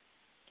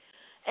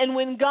 And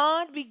when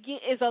God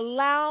is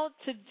allowed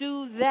to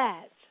do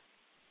that,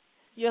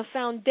 your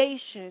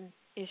foundation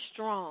is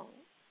strong.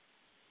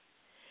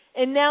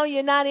 And now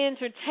you're not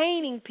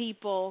entertaining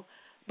people,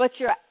 but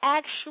you're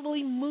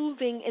actually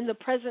moving in the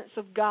presence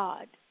of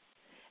God.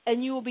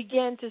 And you will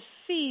begin to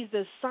see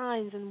the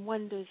signs and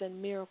wonders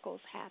and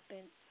miracles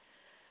happen.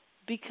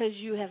 Because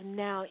you have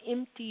now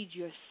emptied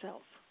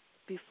yourself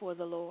before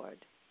the Lord.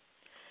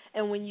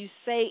 And when you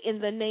say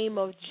in the name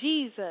of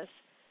Jesus,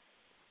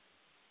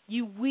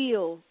 you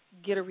will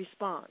get a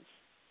response.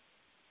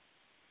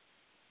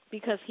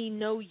 Because he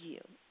knows you.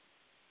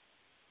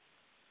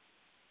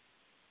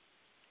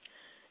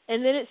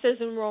 And then it says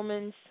in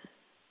Romans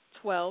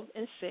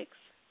 12:6,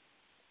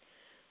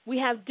 we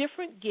have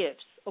different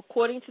gifts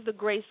according to the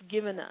grace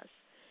given us.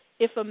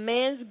 If a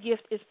man's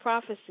gift is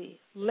prophecy,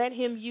 let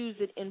him use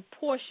it in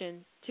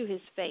portion to his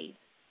faith.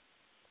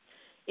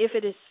 If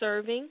it is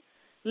serving,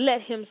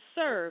 let him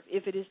serve.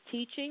 If it is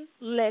teaching,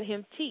 let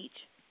him teach.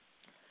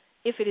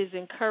 If it is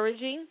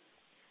encouraging,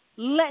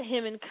 let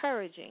him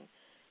encouraging.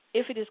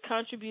 If it is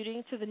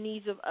contributing to the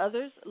needs of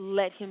others,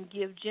 let him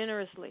give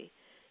generously.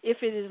 If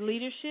it is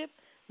leadership,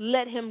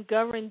 let him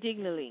govern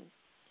dignity.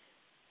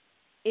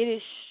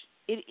 If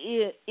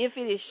it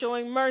is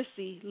showing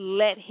mercy,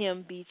 let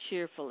him be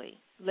cheerfully.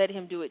 Let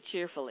him do it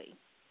cheerfully.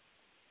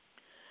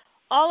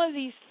 All of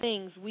these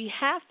things, we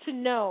have to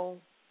know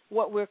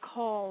what we're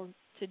called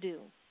to do.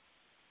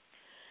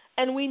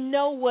 And we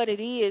know what it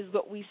is,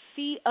 but we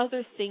see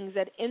other things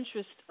that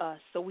interest us,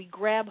 so we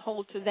grab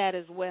hold to that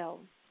as well.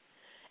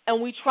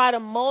 And we try to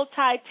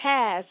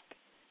multitask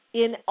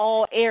in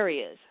all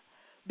areas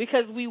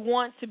because we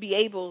want to be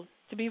able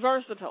to be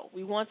versatile.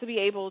 We want to be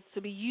able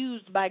to be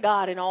used by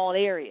God in all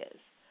areas.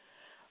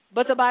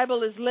 But the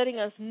Bible is letting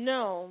us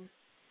know,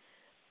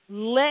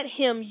 let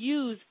him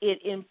use it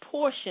in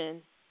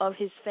portion of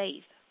his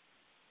faith.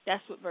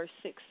 That's what verse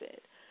 6 said.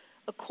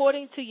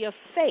 According to your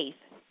faith,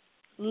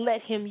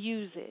 let him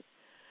use it.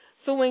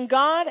 So when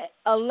God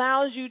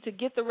allows you to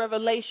get the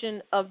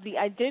revelation of the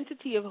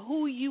identity of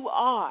who you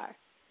are,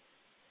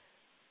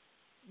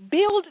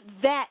 build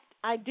that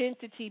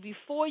identity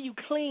before you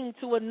cling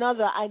to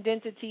another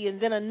identity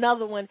and then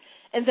another one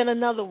and then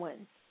another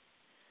one.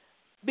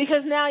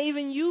 Because now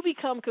even you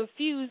become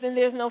confused and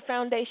there's no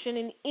foundation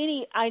in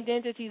any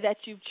identity that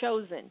you've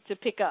chosen to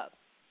pick up.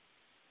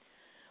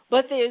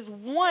 But there's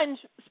one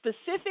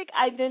specific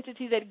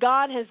identity that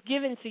God has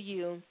given to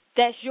you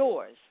that's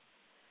yours.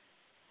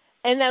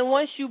 And then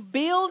once you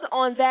build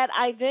on that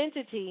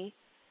identity,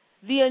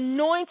 the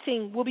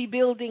anointing will be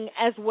building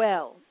as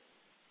well.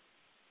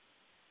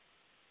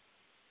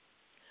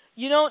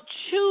 You don't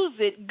choose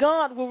it.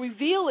 God will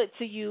reveal it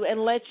to you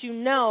and let you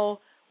know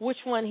which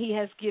one he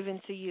has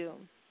given to you.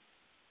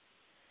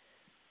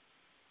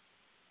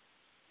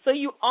 So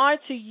you are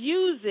to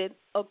use it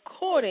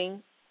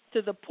according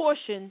to the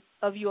portion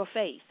of your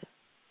faith.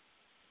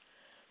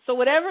 So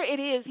whatever it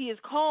is he has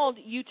called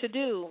you to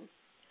do,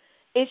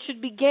 it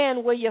should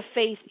begin where your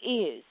faith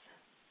is.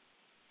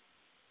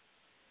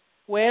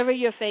 wherever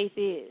your faith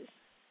is.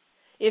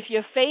 If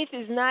your faith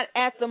is not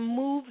at the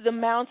move the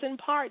mountain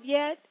part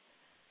yet,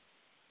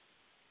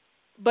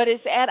 but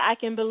it's at I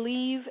can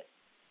believe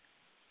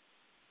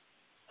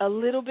a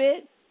little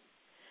bit,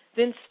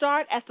 then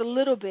start at the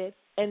little bit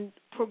and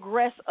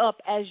progress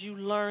up as you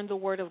learn the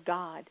Word of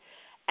God,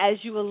 as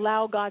you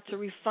allow God to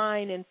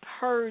refine and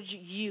purge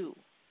you.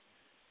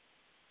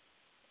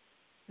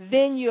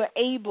 Then you're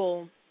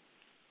able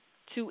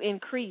to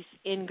increase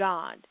in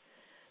God,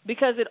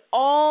 because it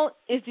all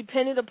is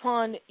dependent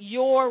upon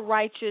your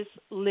righteous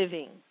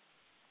living.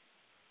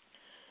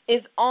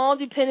 It's all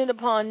dependent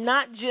upon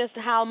not just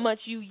how much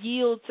you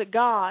yield to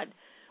God,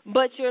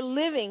 but your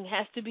living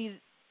has to be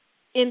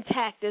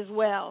intact as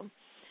well.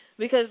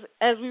 Because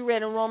as we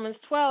read in Romans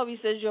 12, he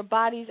says your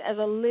body's as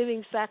a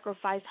living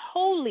sacrifice,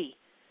 holy,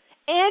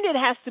 and it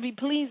has to be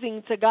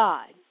pleasing to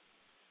God.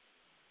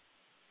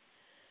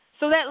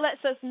 So that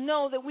lets us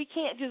know that we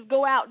can't just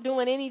go out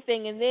doing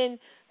anything and then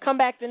come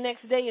back the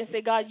next day and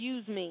say, God,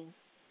 use me.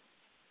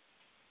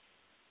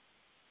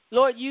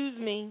 Lord, use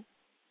me.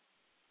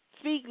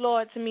 Speak,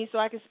 Lord, to me so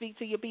I can speak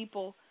to your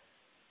people.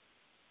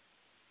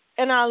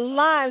 And our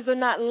lives are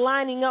not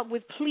lining up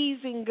with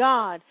pleasing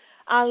God.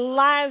 Our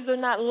lives are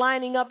not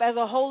lining up as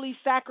a holy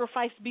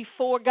sacrifice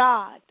before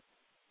God.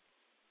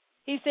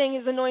 He's saying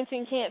his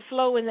anointing can't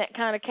flow in that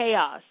kind of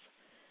chaos,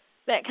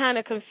 that kind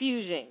of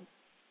confusion.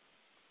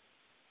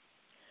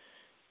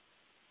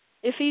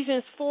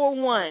 Ephesians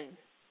 4:1,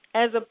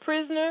 as a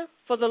prisoner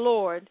for the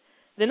Lord,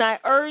 then I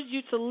urge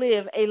you to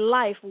live a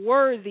life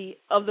worthy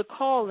of the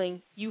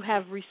calling you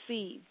have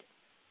received.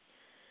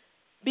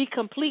 Be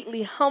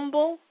completely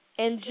humble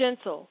and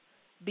gentle.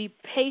 Be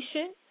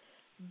patient,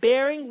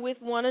 bearing with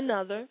one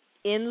another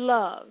in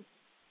love.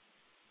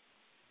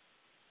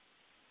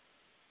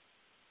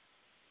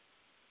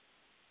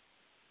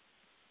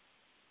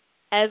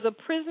 As a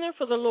prisoner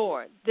for the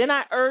Lord, then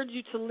I urge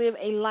you to live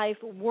a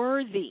life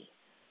worthy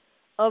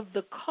of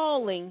the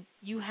calling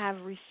you have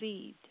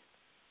received.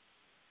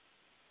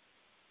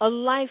 A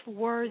life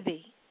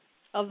worthy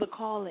of the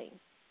calling.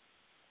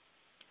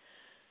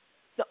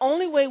 The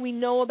only way we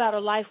know about a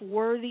life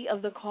worthy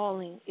of the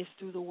calling is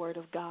through the Word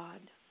of God.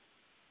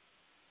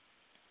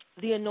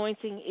 The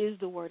anointing is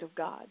the Word of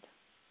God.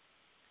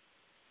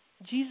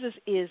 Jesus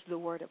is the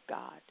Word of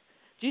God.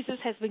 Jesus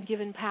has been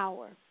given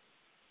power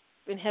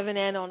in heaven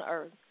and on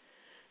earth.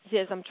 He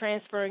says, I'm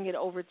transferring it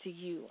over to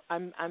you.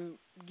 I'm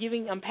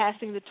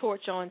passing the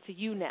torch on to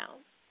you now.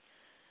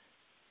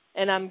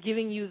 And I'm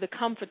giving you the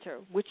Comforter,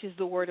 which is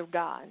the Word of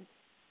God.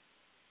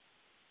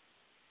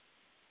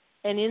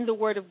 And in the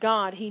Word of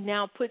God, he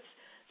now puts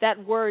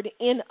that Word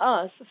in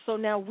us, so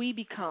now we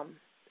become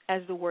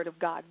as the Word of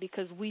God,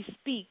 because we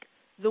speak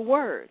the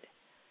Word.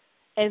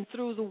 And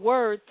through the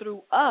Word,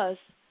 through us,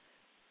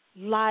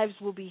 lives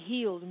will be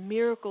healed.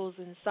 Miracles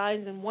and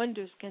signs and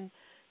wonders can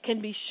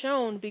be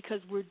shown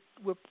because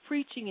we're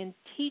preaching and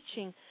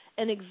teaching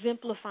and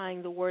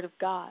exemplifying the Word of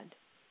God.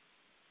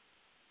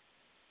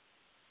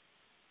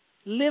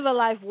 Live a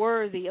life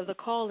worthy of the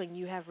calling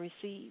you have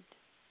received.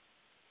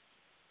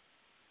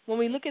 When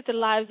we look at the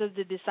lives of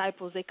the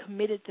disciples, they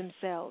committed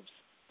themselves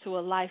to a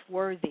life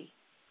worthy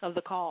of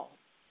the call.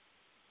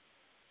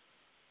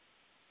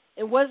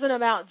 It wasn't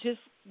about just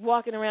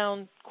walking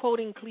around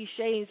quoting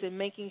cliches and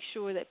making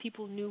sure that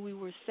people knew we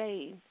were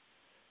saved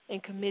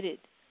and committed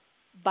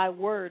by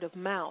word of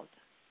mouth.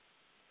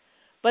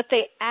 But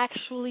they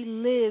actually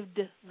lived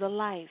the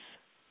life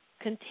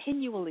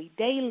continually,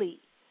 daily.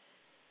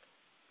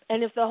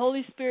 And if the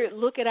Holy Spirit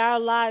look at our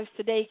lives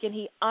today, can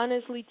he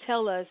honestly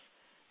tell us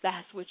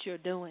that's what you're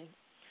doing?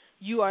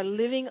 You are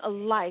living a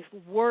life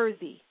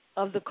worthy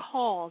of the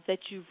call that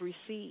you've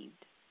received.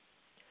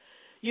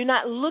 You're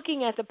not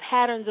looking at the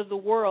patterns of the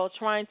world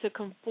trying to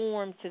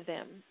conform to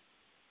them,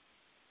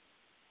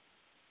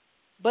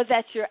 but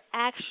that you're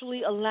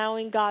actually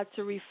allowing God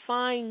to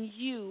refine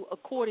you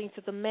according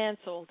to the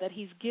mantle that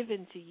he's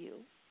given to you.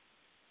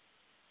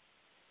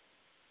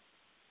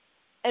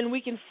 And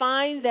we can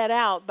find that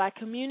out by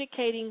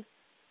communicating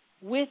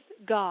with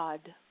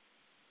God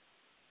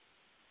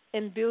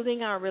and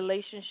building our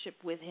relationship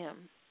with him.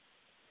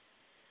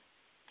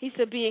 He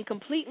said, being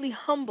completely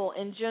humble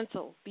and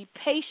gentle, be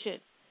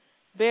patient,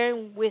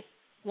 bearing with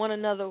one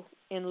another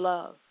in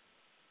love.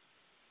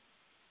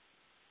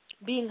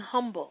 Being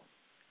humble.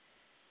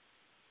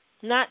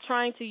 Not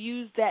trying to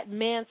use that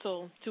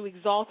mantle to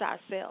exalt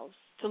ourselves,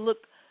 to look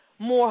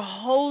more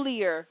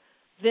holier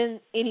than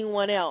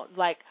anyone else,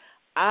 like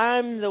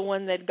I'm the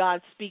one that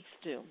God speaks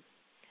to.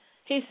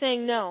 He's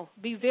saying, no,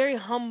 be very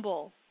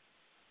humble.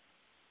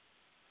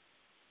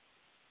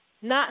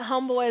 Not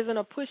humble as in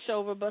a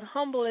pushover, but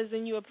humble as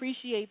in you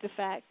appreciate the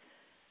fact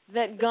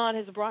that God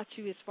has brought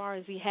you as far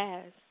as he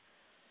has.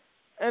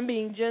 And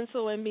being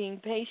gentle and being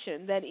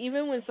patient, that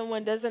even when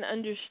someone doesn't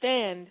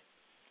understand,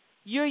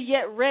 you're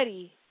yet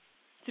ready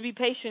to be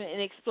patient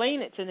and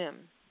explain it to them.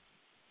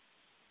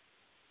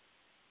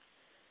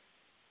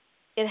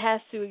 It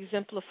has to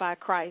exemplify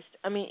Christ.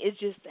 I mean, it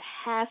just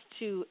has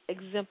to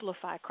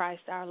exemplify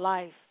Christ, our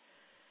life.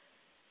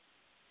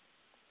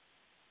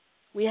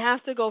 We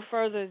have to go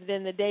further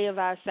than the day of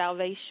our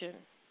salvation.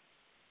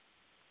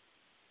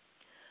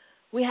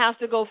 We have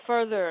to go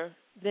further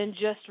than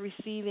just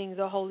receiving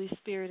the Holy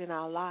Spirit in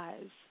our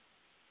lives.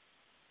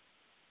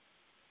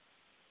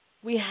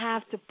 We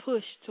have to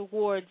push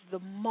towards the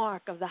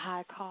mark of the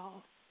high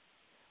call.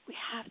 We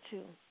have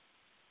to.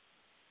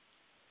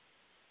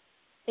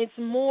 It's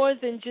more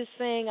than just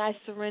saying, I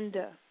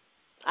surrender.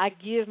 I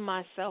give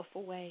myself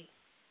away.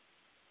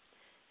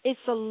 It's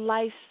a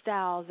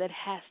lifestyle that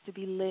has to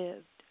be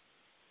lived.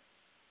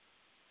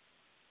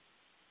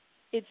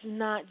 It's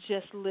not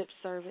just lip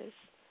service.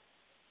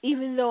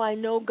 Even though I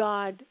know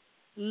God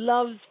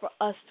loves for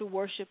us to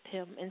worship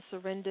Him and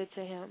surrender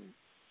to Him.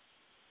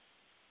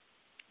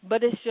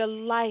 But it's your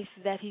life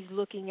that He's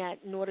looking at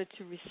in order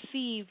to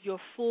receive your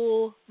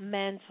full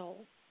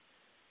mantle.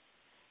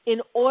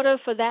 In order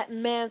for that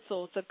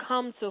mantle to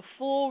come to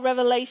full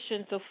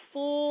revelation, to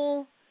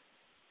full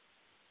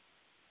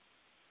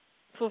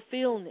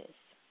fulfillment,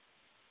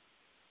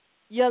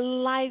 your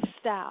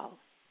lifestyle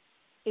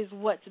is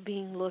what's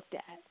being looked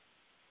at.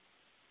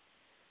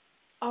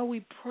 Are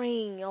we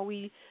praying? Are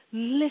we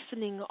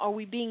listening? Are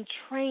we being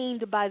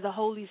trained by the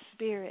Holy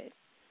Spirit?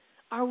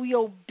 Are we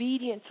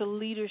obedient to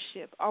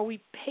leadership? Are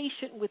we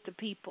patient with the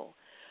people?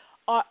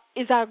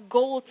 Is our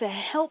goal to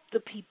help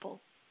the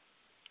people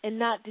and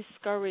not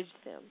discourage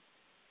them?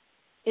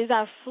 Is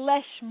our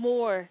flesh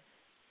more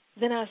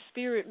than our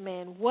spirit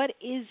man? What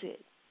is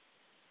it?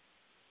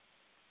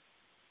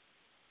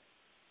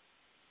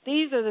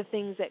 These are the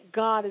things that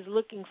God is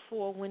looking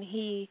for when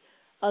He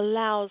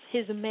allows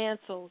His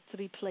mantle to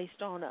be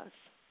placed on us.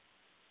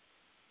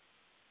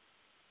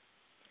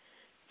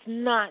 It's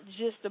not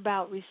just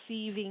about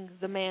receiving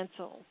the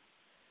mantle,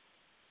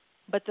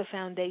 but the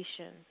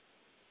foundation.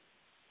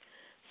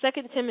 2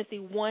 Timothy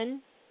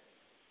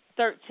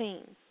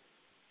 1:13.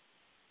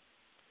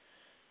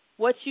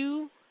 What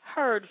you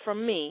heard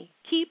from me,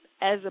 keep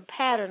as a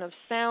pattern of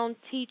sound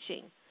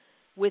teaching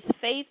with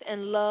faith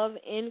and love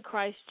in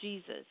Christ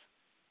Jesus.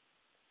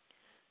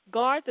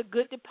 Guard the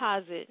good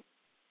deposit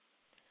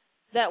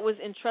that was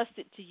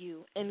entrusted to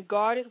you, and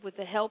guard it with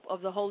the help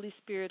of the Holy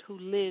Spirit who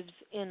lives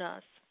in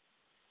us.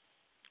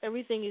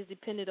 Everything is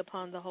dependent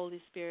upon the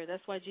Holy Spirit.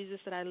 That's why Jesus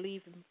said, I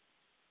leave Him.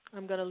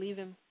 I'm going to leave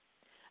Him.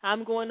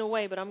 I'm going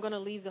away, but I'm going to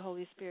leave the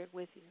Holy Spirit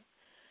with you.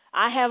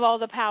 I have all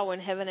the power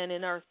in heaven and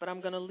in earth, but I'm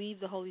going to leave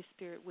the Holy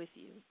Spirit with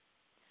you.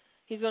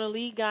 He's going to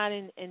lead God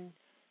and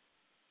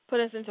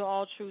put us into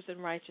all truth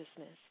and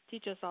righteousness.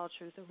 Teach us all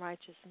truth and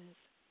righteousness.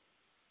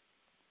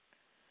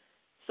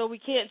 So we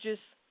can't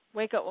just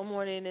wake up one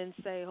morning and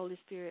say, Holy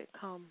Spirit,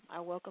 come,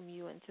 I welcome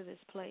you into this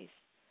place.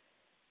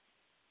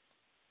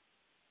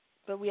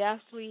 But we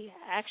actually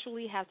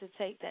have to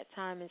take that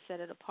time and set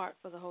it apart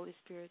for the Holy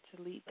Spirit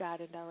to lead, guide,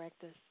 and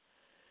direct us.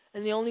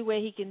 And the only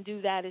way He can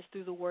do that is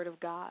through the Word of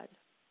God.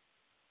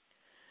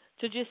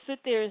 To just sit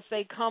there and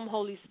say, come,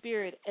 Holy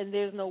Spirit, and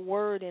there's no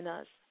Word in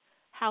us,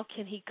 how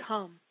can He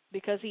come?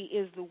 Because He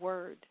is the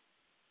Word.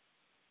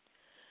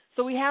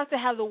 So we have to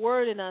have the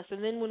Word in us,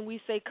 and then when we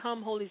say,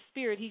 come, Holy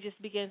Spirit, He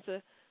just begins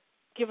to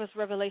give us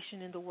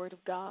revelation in the Word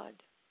of God,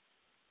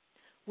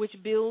 which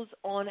builds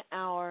on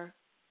our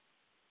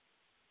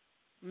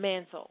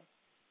mantle,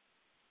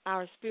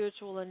 our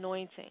spiritual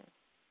anointing.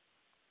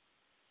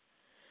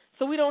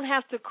 So we don't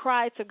have to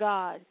cry to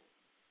God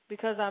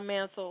because our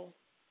mantle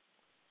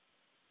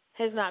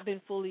has not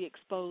been fully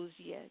exposed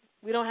yet.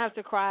 We don't have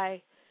to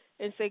cry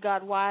and say,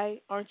 God, why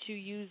aren't you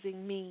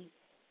using me?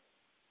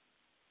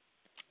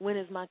 When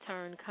is my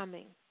turn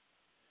coming?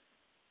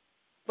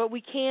 But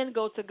we can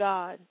go to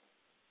God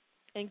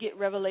and get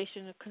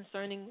revelation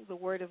concerning the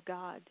Word of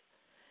God.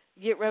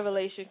 Get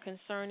revelation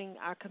concerning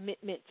our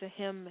commitment to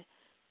Him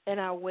and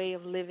our way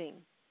of living.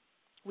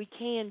 We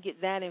can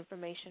get that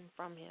information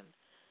from Him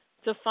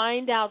to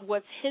find out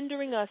what's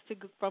hindering us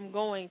from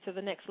going to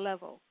the next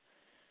level.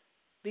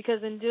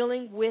 Because in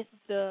dealing with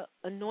the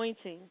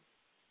anointing,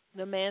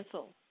 the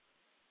mantle,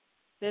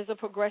 there's a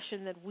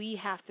progression that we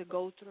have to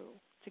go through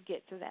to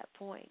get to that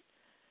point.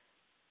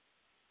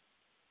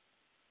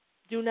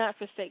 Do not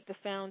forsake the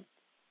sound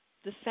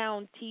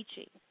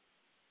teaching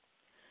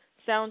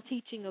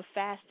of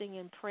fasting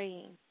and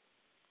praying,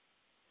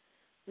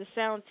 the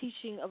sound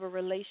teaching of a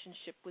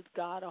relationship with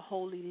God, a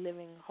holy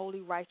living,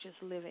 holy righteous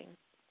living,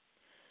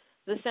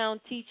 the sound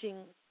teaching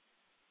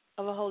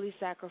of a holy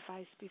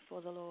sacrifice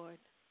before the Lord,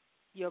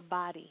 your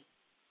body,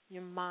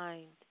 your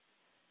mind.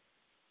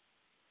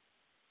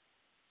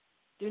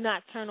 Do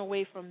not turn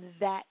away from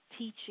that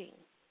teaching.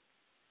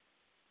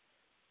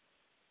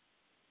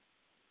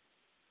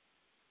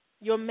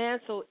 Your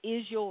mantle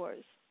is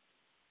yours.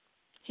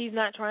 He's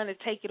not trying to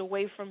take it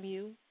away from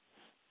you.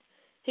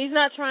 He's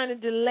not trying to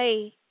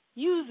delay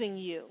using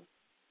you.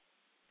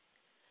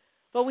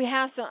 But we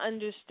have to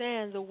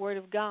understand the Word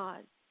of God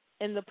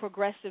and the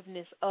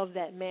progressiveness of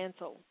that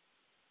mantle.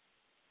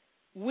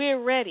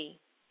 We're ready.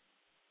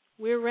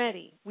 We're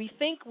ready. We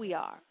think we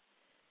are.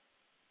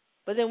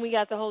 But then we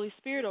got the Holy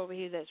Spirit over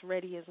here that's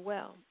ready as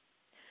well.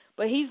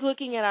 But He's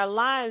looking at our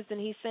lives and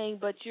He's saying,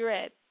 but you're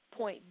at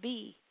point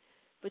B.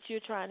 but you're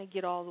trying to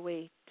get all the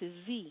way to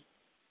Z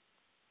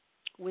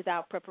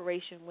without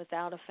preparation,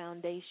 without a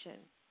foundation.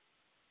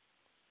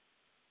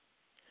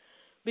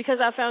 Because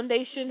our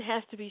foundation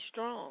has to be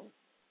strong.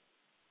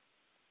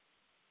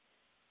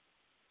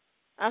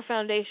 Our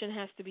foundation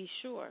has to be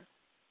sure.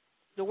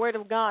 The Word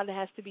of God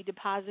has to be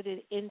deposited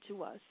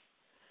into us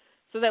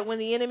so that when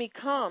the enemy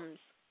comes,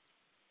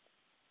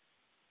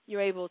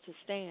 you're able to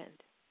stand.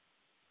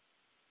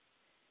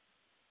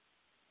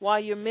 While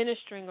you're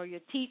ministering or you're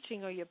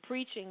teaching or you're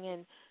preaching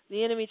and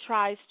the enemy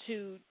tries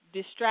to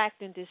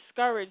distract and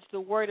discourage the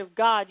Word of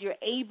God, you're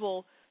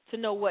able to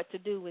know what to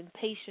do in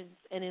patience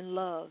and in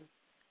love.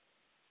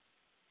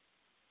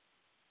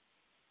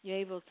 You're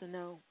able to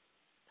know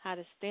how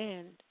to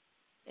stand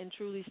and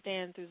truly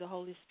stand through the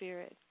Holy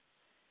Spirit.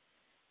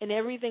 And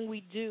everything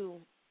we do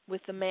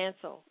with the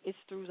mantle is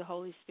through the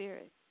Holy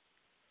Spirit.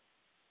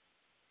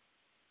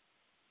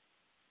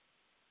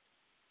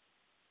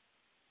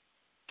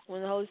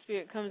 When the Holy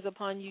Spirit comes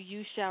upon you,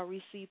 you shall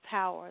receive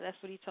power. That's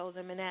what he told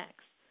them in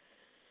Acts.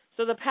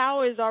 So the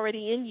power is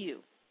already in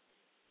you.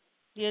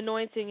 The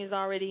anointing is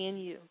already in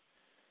you.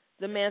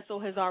 The mantle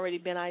has already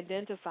been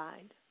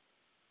identified.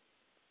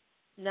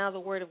 Now the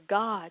Word of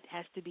God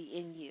has to be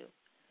in you.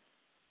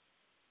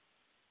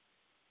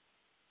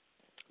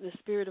 The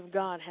Spirit of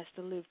God has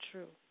to live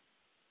true.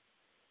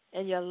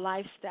 And your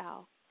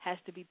lifestyle has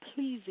to be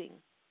pleasing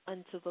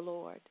unto the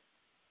Lord.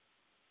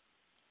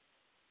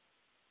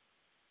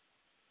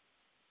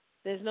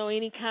 There's no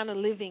any kind of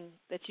living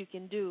that you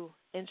can do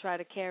and try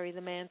to carry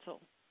the mantle.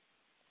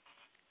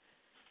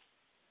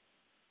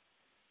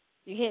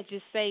 You can't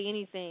just say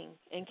anything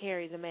and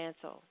carry the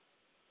mantle.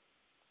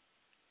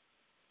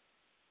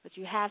 But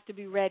you have to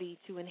be ready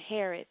to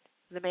inherit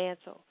the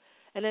mantle.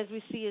 And as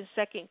we see in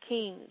 2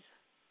 Kings,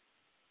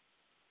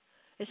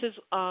 it says,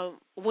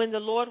 when the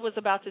Lord was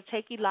about to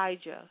take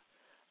Elijah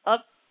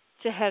up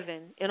to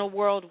heaven in a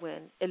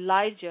whirlwind,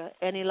 Elijah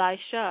and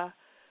Elisha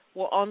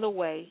were on the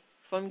way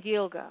from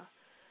Gilgal.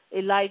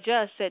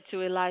 Elijah said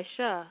to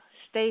Elisha,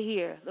 "Stay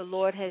here. The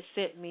Lord has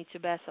sent me to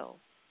Bethel."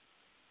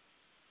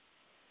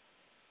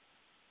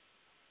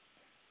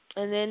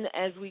 And then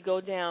as we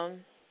go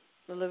down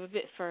a little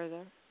bit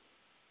further,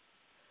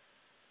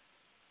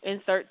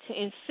 in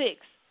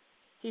 6,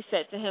 he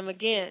said to him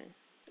again,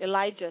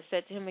 Elijah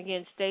said to him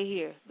again, "Stay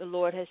here. The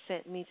Lord has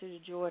sent me to the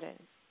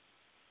Jordan."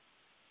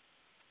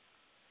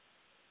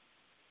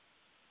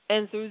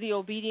 And through the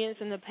obedience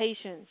and the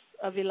patience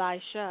of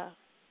Elisha,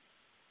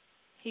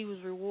 he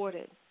was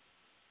rewarded.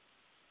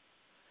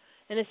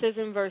 And it says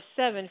in verse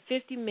 7,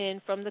 50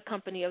 men from the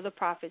company of the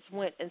prophets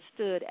went and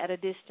stood at a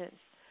distance,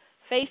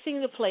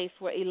 facing the place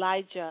where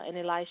Elijah and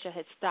Elisha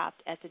had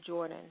stopped at the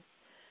Jordan.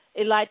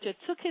 Elijah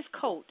took his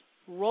coat,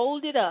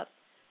 rolled it up,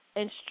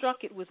 and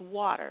struck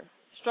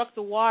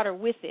the water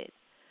with it.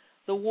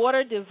 The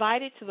water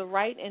divided to the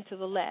right and to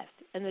the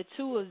left, and the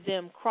two of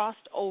them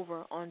crossed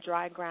over on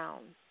dry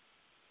ground.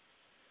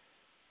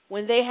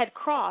 When they had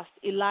crossed,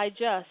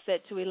 Elijah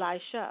said to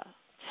Elisha,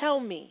 "Tell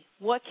me,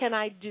 what can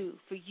I do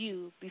for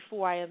you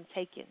before I am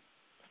taken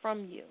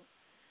from you?"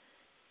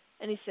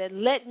 And he said,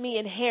 "Let me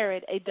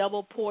inherit a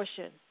double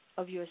portion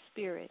of your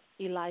spirit."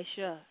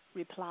 Elisha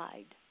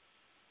replied,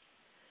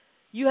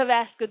 "You have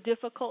asked a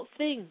difficult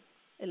thing,"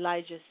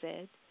 Elijah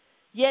said.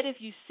 "Yet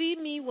if you see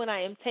me when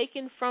I am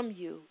taken from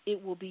you,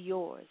 it will be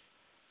yours.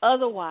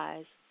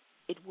 Otherwise,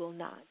 it will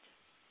not."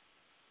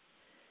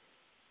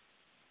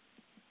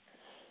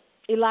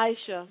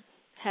 Elisha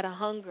had a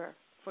hunger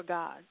for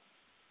God,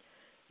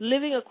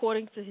 living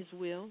according to his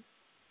will.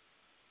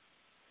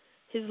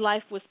 His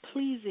life was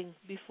pleasing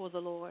before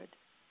the Lord.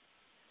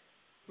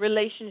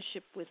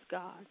 Relationship with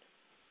God.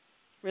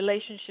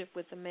 Relationship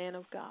with the man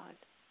of God.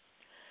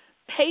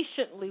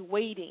 Patiently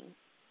waiting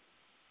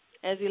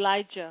as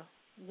Elijah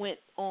went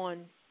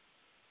on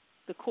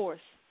the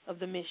course of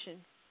the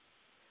mission.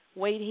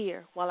 Wait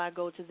here while I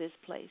go to this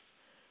place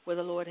where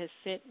the Lord has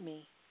sent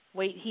me.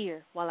 Wait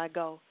here while I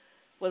go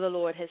where the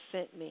Lord has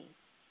sent me.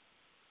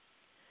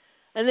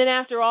 And then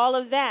after all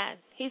of that,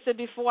 he said,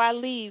 "Before I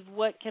leave,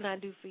 what can I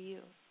do for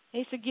you?"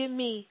 He said, "Give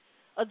me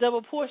a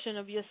double portion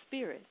of your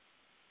spirit."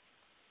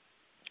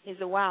 He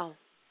said, "Wow,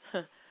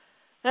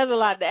 that's a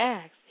lot to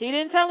ask." He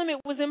didn't tell him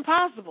it was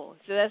impossible.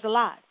 He said, "That's a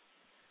lot."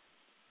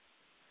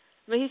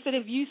 But he said,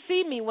 "If you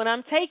see me when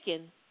I'm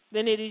taken,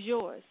 then it is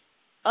yours.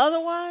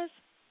 Otherwise,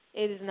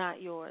 it is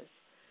not yours."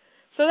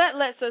 So that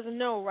lets us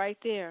know right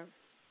there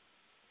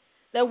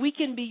that we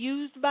can be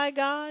used by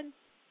God,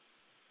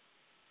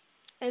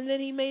 and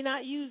then he may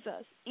not use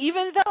us,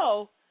 even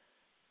though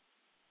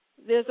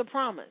there's a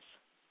promise.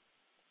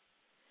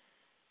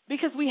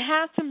 Because we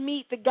have to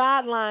meet the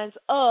guidelines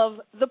of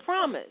the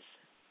promise.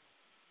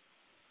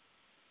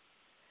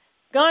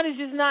 God is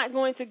just not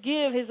going to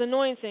give his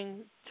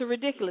anointing to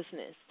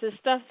ridiculousness, to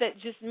stuff that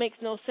just makes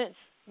no sense.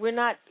 We're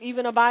not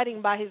even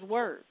abiding by his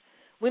word.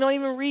 We don't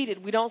even read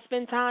it. We don't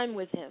spend time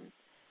with him.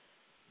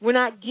 We're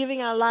not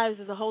giving our lives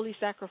as a holy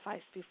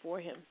sacrifice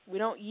before him. We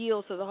don't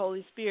yield to the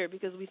Holy Spirit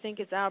because we think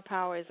it's our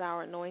power, it's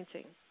our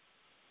anointing.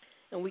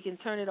 And we can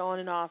turn it on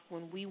and off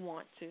when we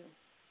want to.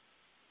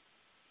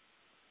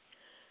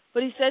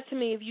 But he said to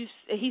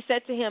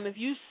him, if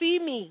you see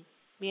me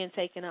being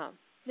taken up,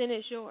 then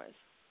it's yours.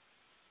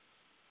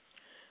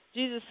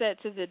 Jesus said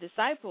to the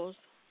disciples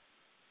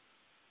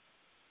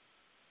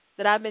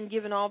that I've been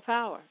given all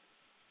power.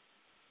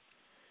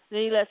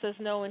 Then he lets us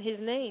know in his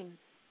name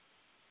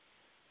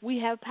we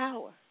have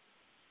power.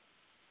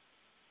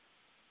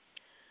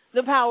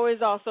 The power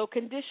is also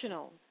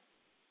conditional.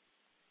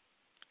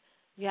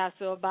 You have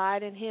to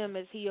abide in him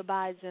as he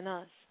abides in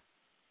us.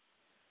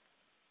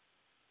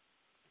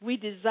 We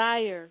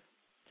desire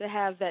to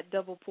have that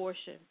double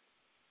portion.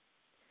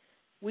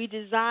 We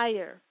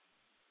desire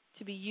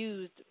to be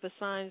used for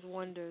signs,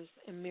 wonders,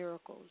 and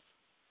miracles.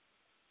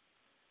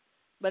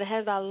 But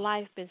has our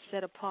life been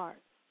set apart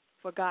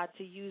for God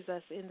to use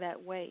us in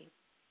that way?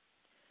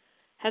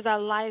 Has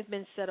our life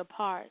been set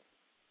apart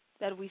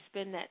that we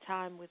spend that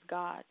time with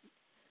God?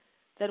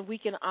 That we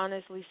can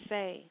honestly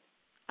say,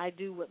 I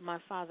do what my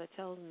Father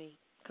tells me,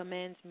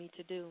 commands me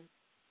to do.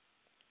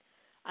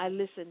 I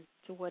listen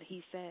to what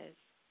he says.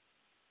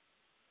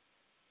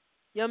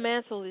 Your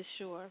mantle is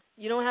sure.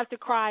 You don't have to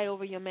cry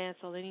over your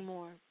mantle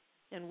anymore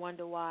and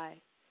wonder why.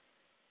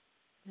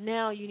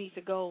 Now you need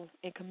to go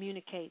and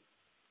communicate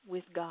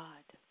with God.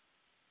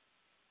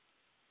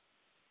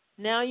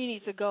 Now you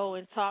need to go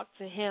and talk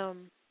to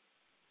him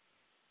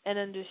and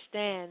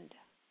understand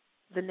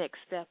the next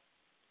step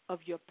of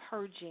your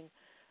purging,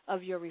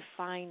 of your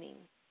refining,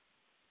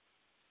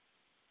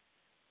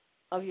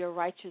 of your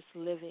righteous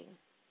living,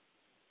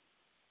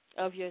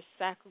 of your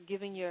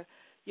giving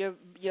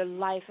your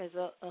life as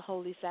a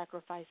holy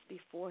sacrifice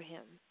before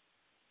him.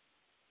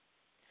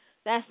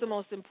 That's the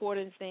most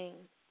important thing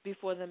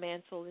before the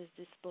mantle is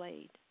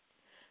displayed.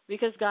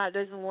 Because God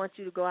doesn't want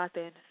you to go out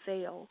there and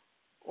fail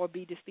or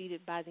be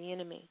defeated by the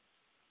enemy.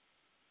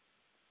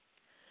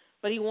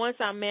 But he wants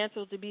our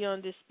mantle to be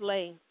on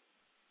display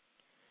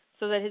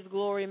so that his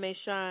glory may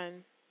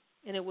shine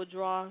and it will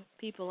draw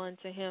people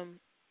unto him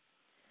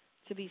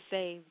to be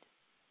saved.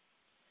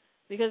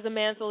 Because the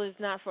mantle is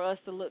not for us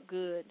to look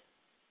good.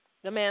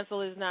 The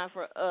mantle is not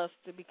for us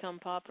to become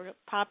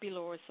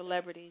popular or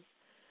celebrities.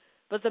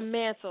 But the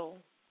mantle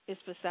is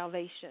for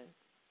salvation.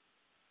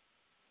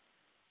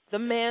 The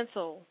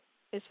mantle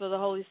is for the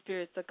Holy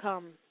Spirit to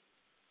come.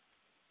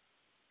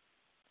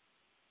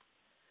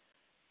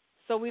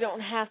 So we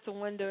don't have to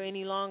wonder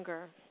any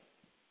longer,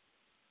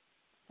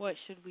 what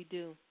should we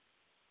do?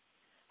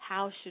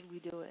 How should we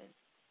do it?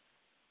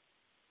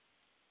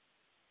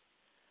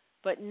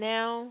 But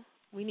now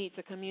we need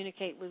to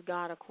communicate with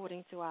God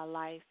according to our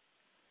life,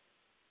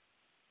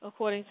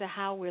 according to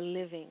how we're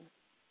living.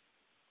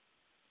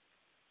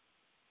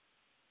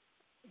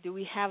 Do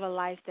we have a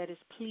life that is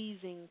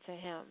pleasing to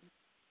him?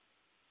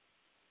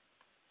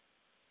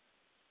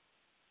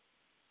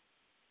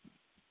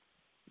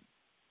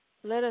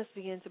 Let us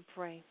begin to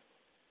pray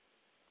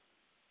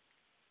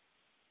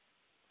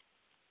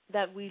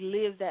that we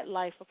live that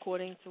life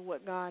according to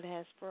what God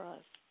has for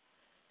us.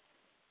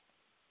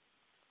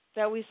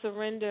 That we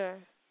surrender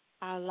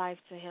our life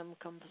to him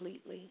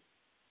completely.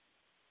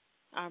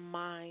 Our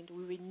mind,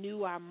 we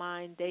renew our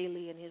mind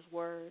daily in his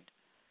word.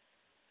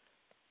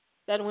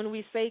 That when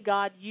we say,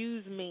 God,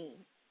 use me,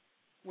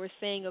 we're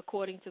saying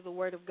according to the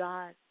word of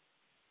God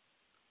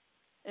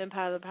and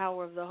by the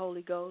power of the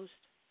Holy Ghost.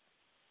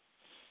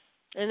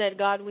 And that,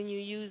 God, when you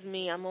use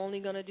me, I'm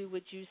only going to do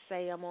what you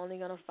say. I'm only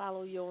going to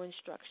follow your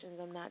instructions.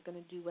 I'm not going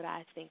to do what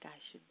I think I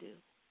should do.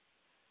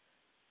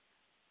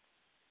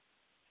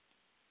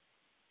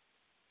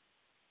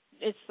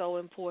 It's so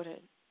important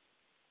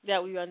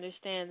that we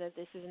understand that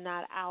this is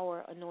not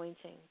our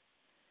anointing.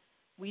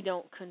 We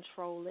don't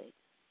control it.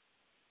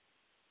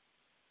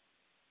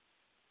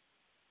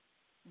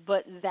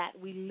 But that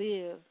we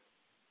live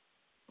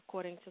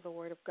according to the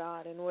word of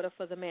God in order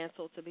for the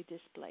mantle to be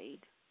displayed.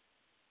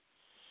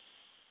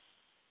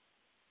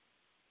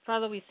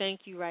 Father, we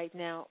thank you right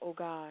now, O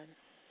God.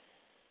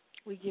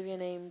 We give your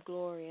name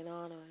glory and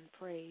honor and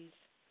praise.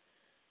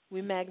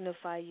 We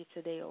magnify you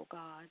today, O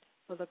God,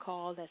 for the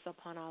call that's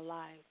upon our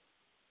lives.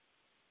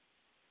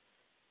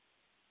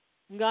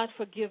 God,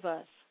 forgive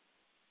us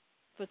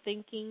for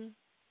thinking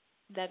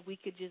that we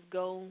could just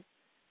go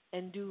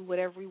and do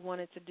whatever we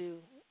wanted to do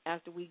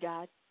after we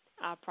got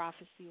our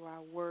prophecy or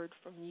our word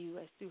from you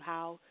as to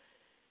how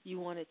you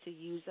wanted to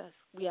use us.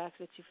 We ask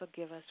that you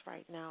forgive us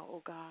right now,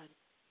 O God.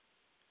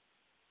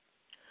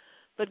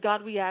 But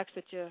God, we ask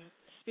that your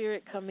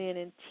Spirit come in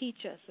and teach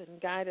us and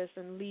guide us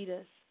and lead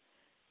us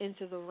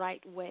into the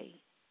right way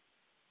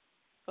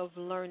of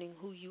learning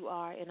who you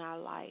are in our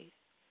life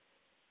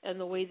and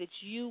the way that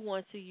you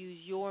want to use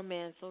your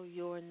mantle,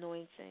 your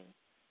anointing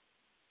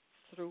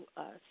through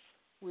us.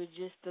 We're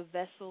just the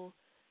vessel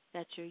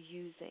that you're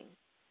using,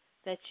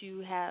 that you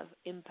have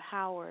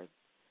empowered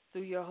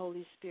through your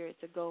Holy Spirit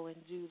to go and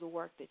do the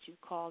work that you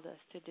called us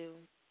to do.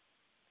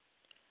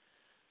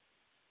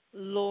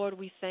 Lord,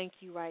 we thank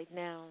you right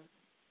now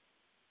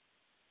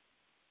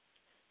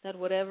that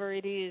whatever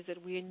it is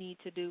that we need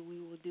to do, we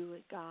will do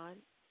it, God.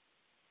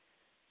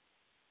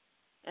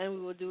 And we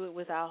will do it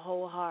with our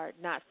whole heart,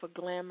 not for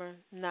glamour,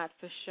 not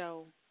for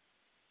show,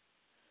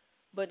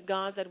 But,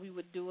 God, that we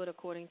would do it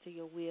according to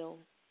your will,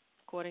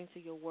 according to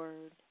your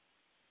word.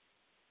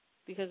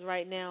 Because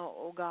right now,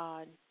 oh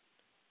God,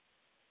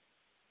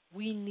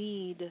 we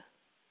need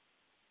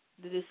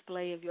the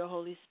display of your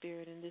Holy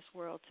Spirit in this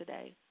world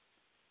today.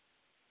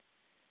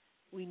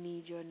 We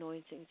need your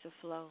anointing to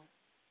flow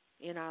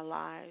in our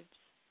lives,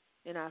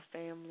 in our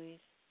families.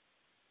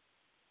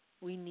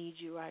 We need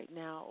you right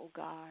now, oh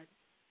God.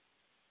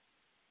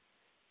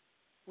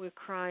 We're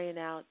crying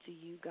out to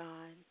you,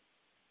 God.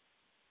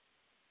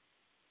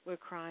 We're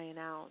crying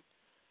out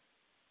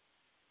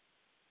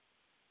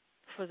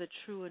for the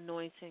true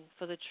anointing,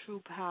 for the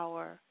true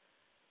power.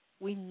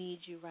 We need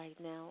you right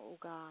now, oh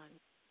God.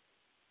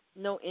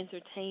 No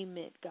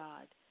entertainment,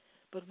 God,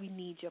 but we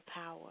need your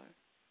power.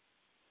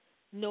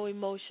 No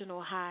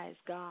emotional highs,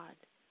 God.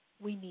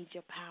 We need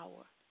your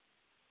power.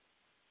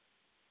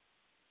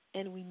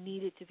 And we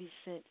need it to be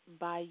sent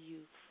by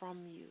you,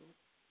 from you,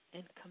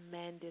 and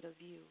commanded of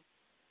you.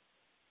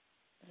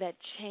 That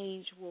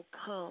change will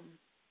come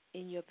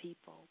in your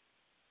people.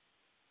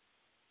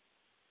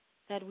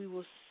 That we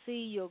will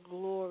see your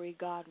glory,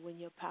 God, when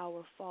your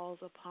power falls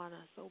upon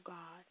us, oh God.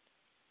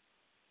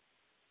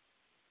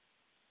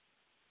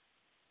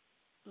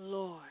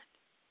 Lord,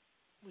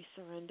 we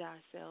surrender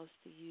ourselves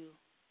to you.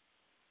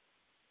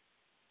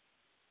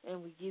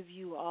 And we give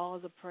you all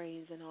the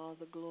praise and all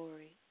the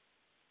glory.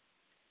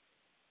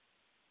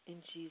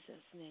 In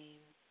Jesus' name.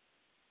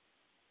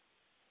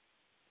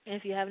 And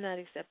if you have not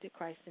accepted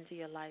Christ into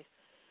your life,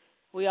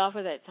 we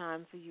offer that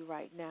time for you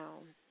right now.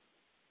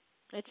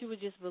 That you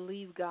would just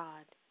believe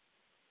God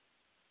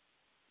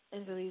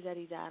and believe that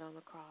he died on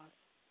the cross.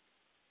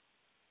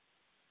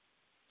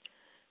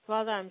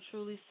 Father, I'm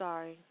truly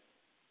sorry,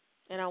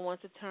 and I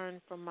want to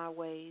turn from my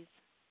ways,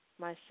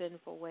 my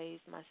sinful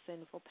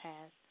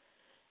past,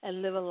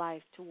 and live a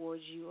life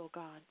towards you, oh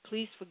God.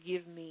 Please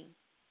forgive me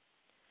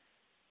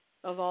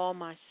of all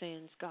my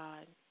sins,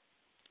 God.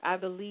 I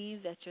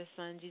believe that your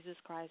Son, Jesus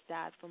Christ,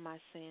 died for my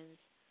sins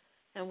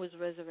and was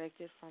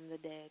resurrected from the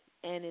dead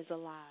and is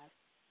alive.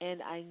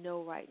 And I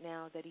know right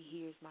now that he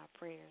hears my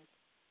prayers.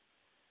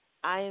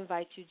 I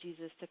invite you,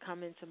 Jesus, to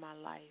come into my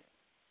life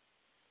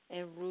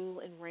and rule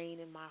and reign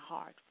in my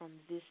heart from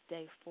this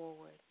day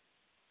forward.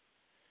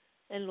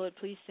 And Lord,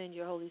 please send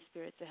your Holy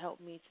Spirit to help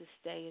me to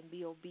stay and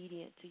be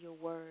obedient to your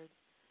word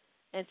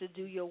and to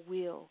do your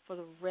will for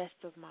the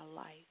rest of my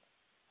life.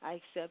 I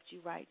accept you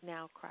right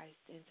now, Christ,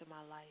 into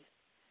my life.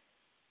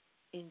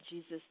 In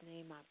Jesus'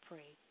 name I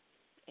pray.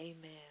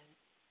 Amen.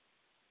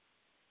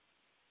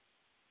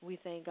 We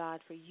thank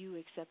God for you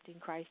accepting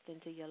Christ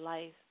into your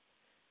life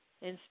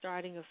and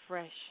starting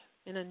afresh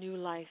in a new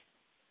life.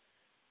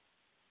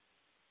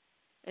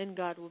 And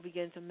God will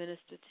begin to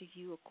minister to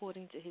you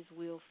according to his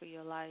will for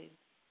your life.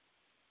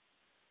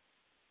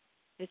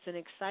 It's an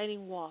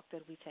exciting walk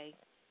that we take.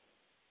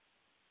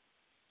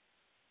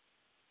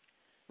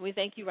 We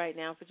thank you right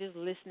now for just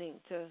listening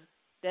to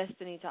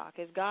Destiny Talk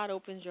as God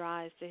opens your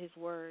eyes to his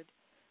word.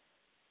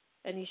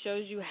 And he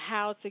shows you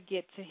how to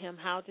get to him,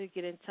 how to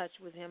get in touch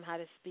with him, how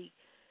to speak,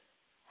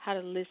 how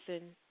to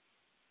listen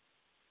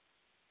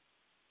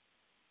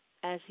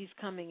as he's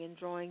coming and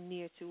drawing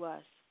near to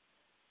us.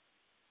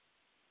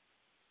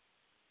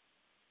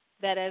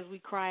 That as we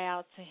cry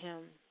out to him,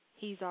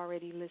 he's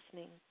already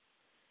listening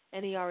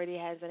and he already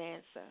has an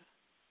answer.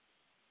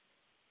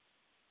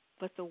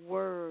 But the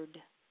word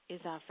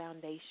is our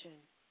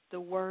foundation. The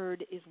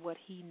word is what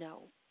he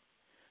knows.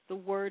 The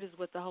word is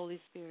what the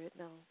Holy Spirit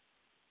knows.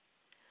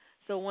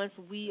 So once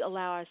we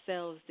allow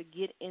ourselves to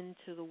get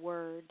into the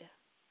word,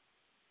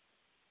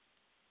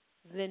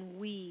 then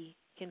we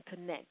can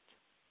connect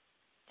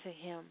to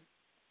him.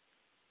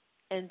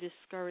 And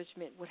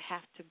discouragement would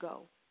have to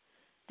go.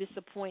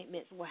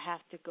 Disappointment will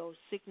have to go.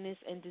 Sickness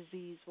and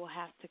disease will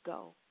have to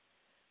go.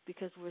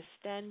 Because we're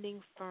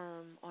standing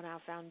firm on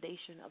our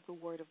foundation of the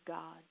word of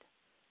God.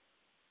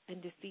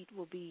 And defeat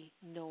will be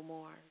no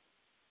more.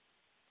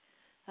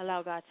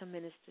 Allow God to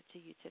minister to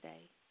you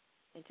today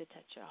and to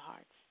touch your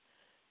hearts.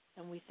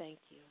 And we thank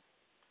you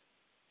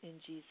in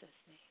Jesus'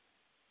 name.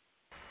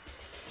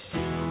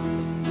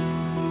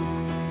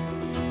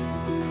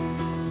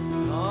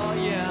 Oh,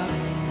 yeah.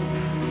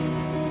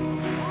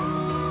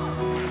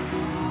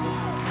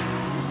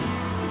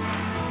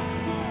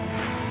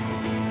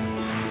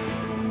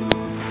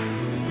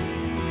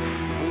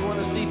 We want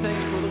to see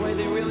things for the way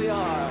they really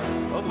are.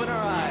 Open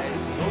our eyes.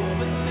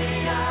 Open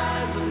the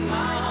eyes of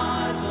my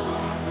heart,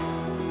 Lord.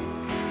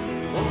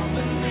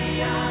 Open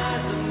the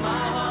eyes of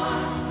my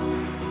heart.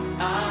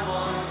 I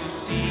want to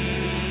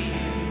see.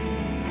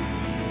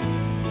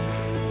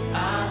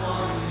 I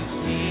want to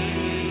see.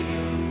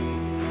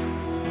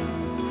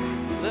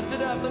 Lift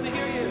it up. Let me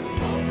hear you.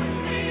 Open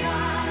the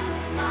eyes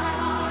of my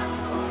heart,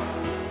 Lord.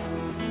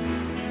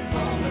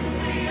 Open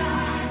the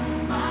eyes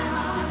of my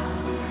heart.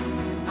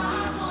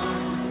 I want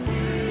to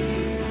see.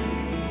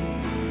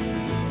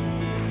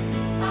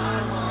 I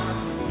want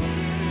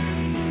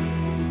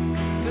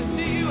to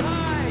see you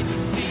high, to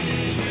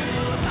see you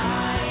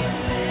high and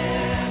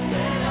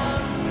lifted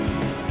up,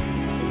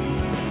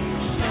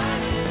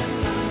 shining in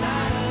the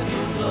light of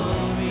your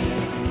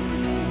glory.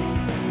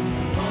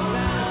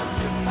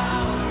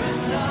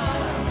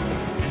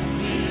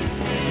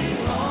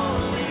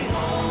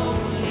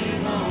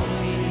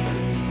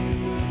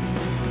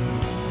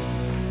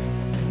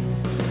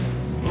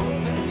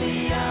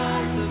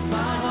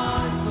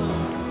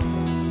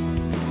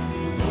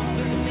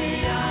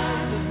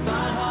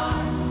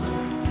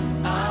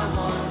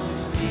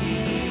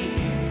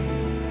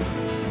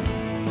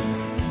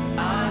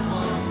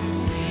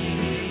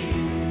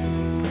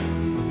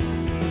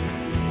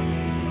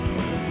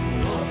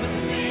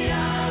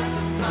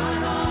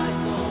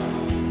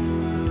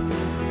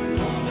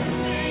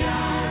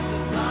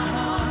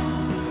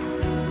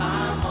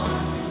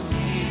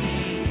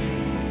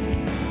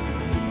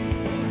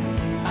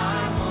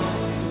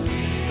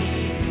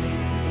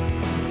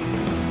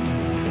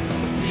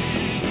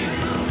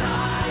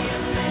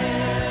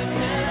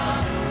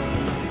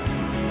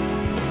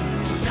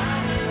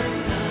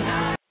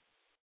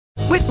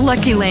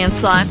 Lucky Land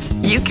Slots,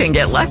 you can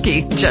get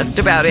lucky just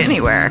about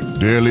anywhere.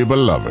 Dearly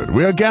beloved,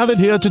 we are gathered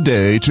here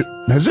today to...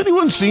 Has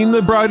anyone seen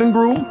the bride and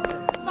groom?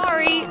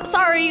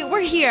 Sorry, we're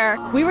here.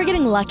 We were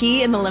getting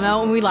lucky in the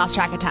limo and we lost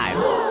track of time.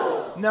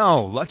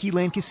 No, Lucky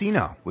Land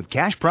Casino, with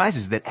cash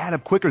prizes that add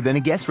up quicker than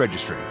a guest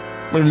registry.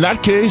 In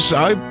that case,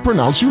 I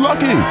pronounce you lucky.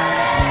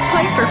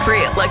 Play for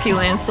free at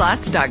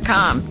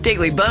LuckyLandSlots.com.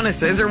 Daily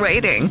bonuses are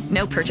waiting.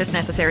 No purchase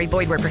necessary.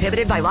 Void where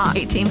prohibited by law.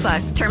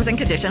 18+. Terms and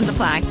conditions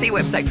apply. See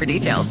website for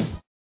details.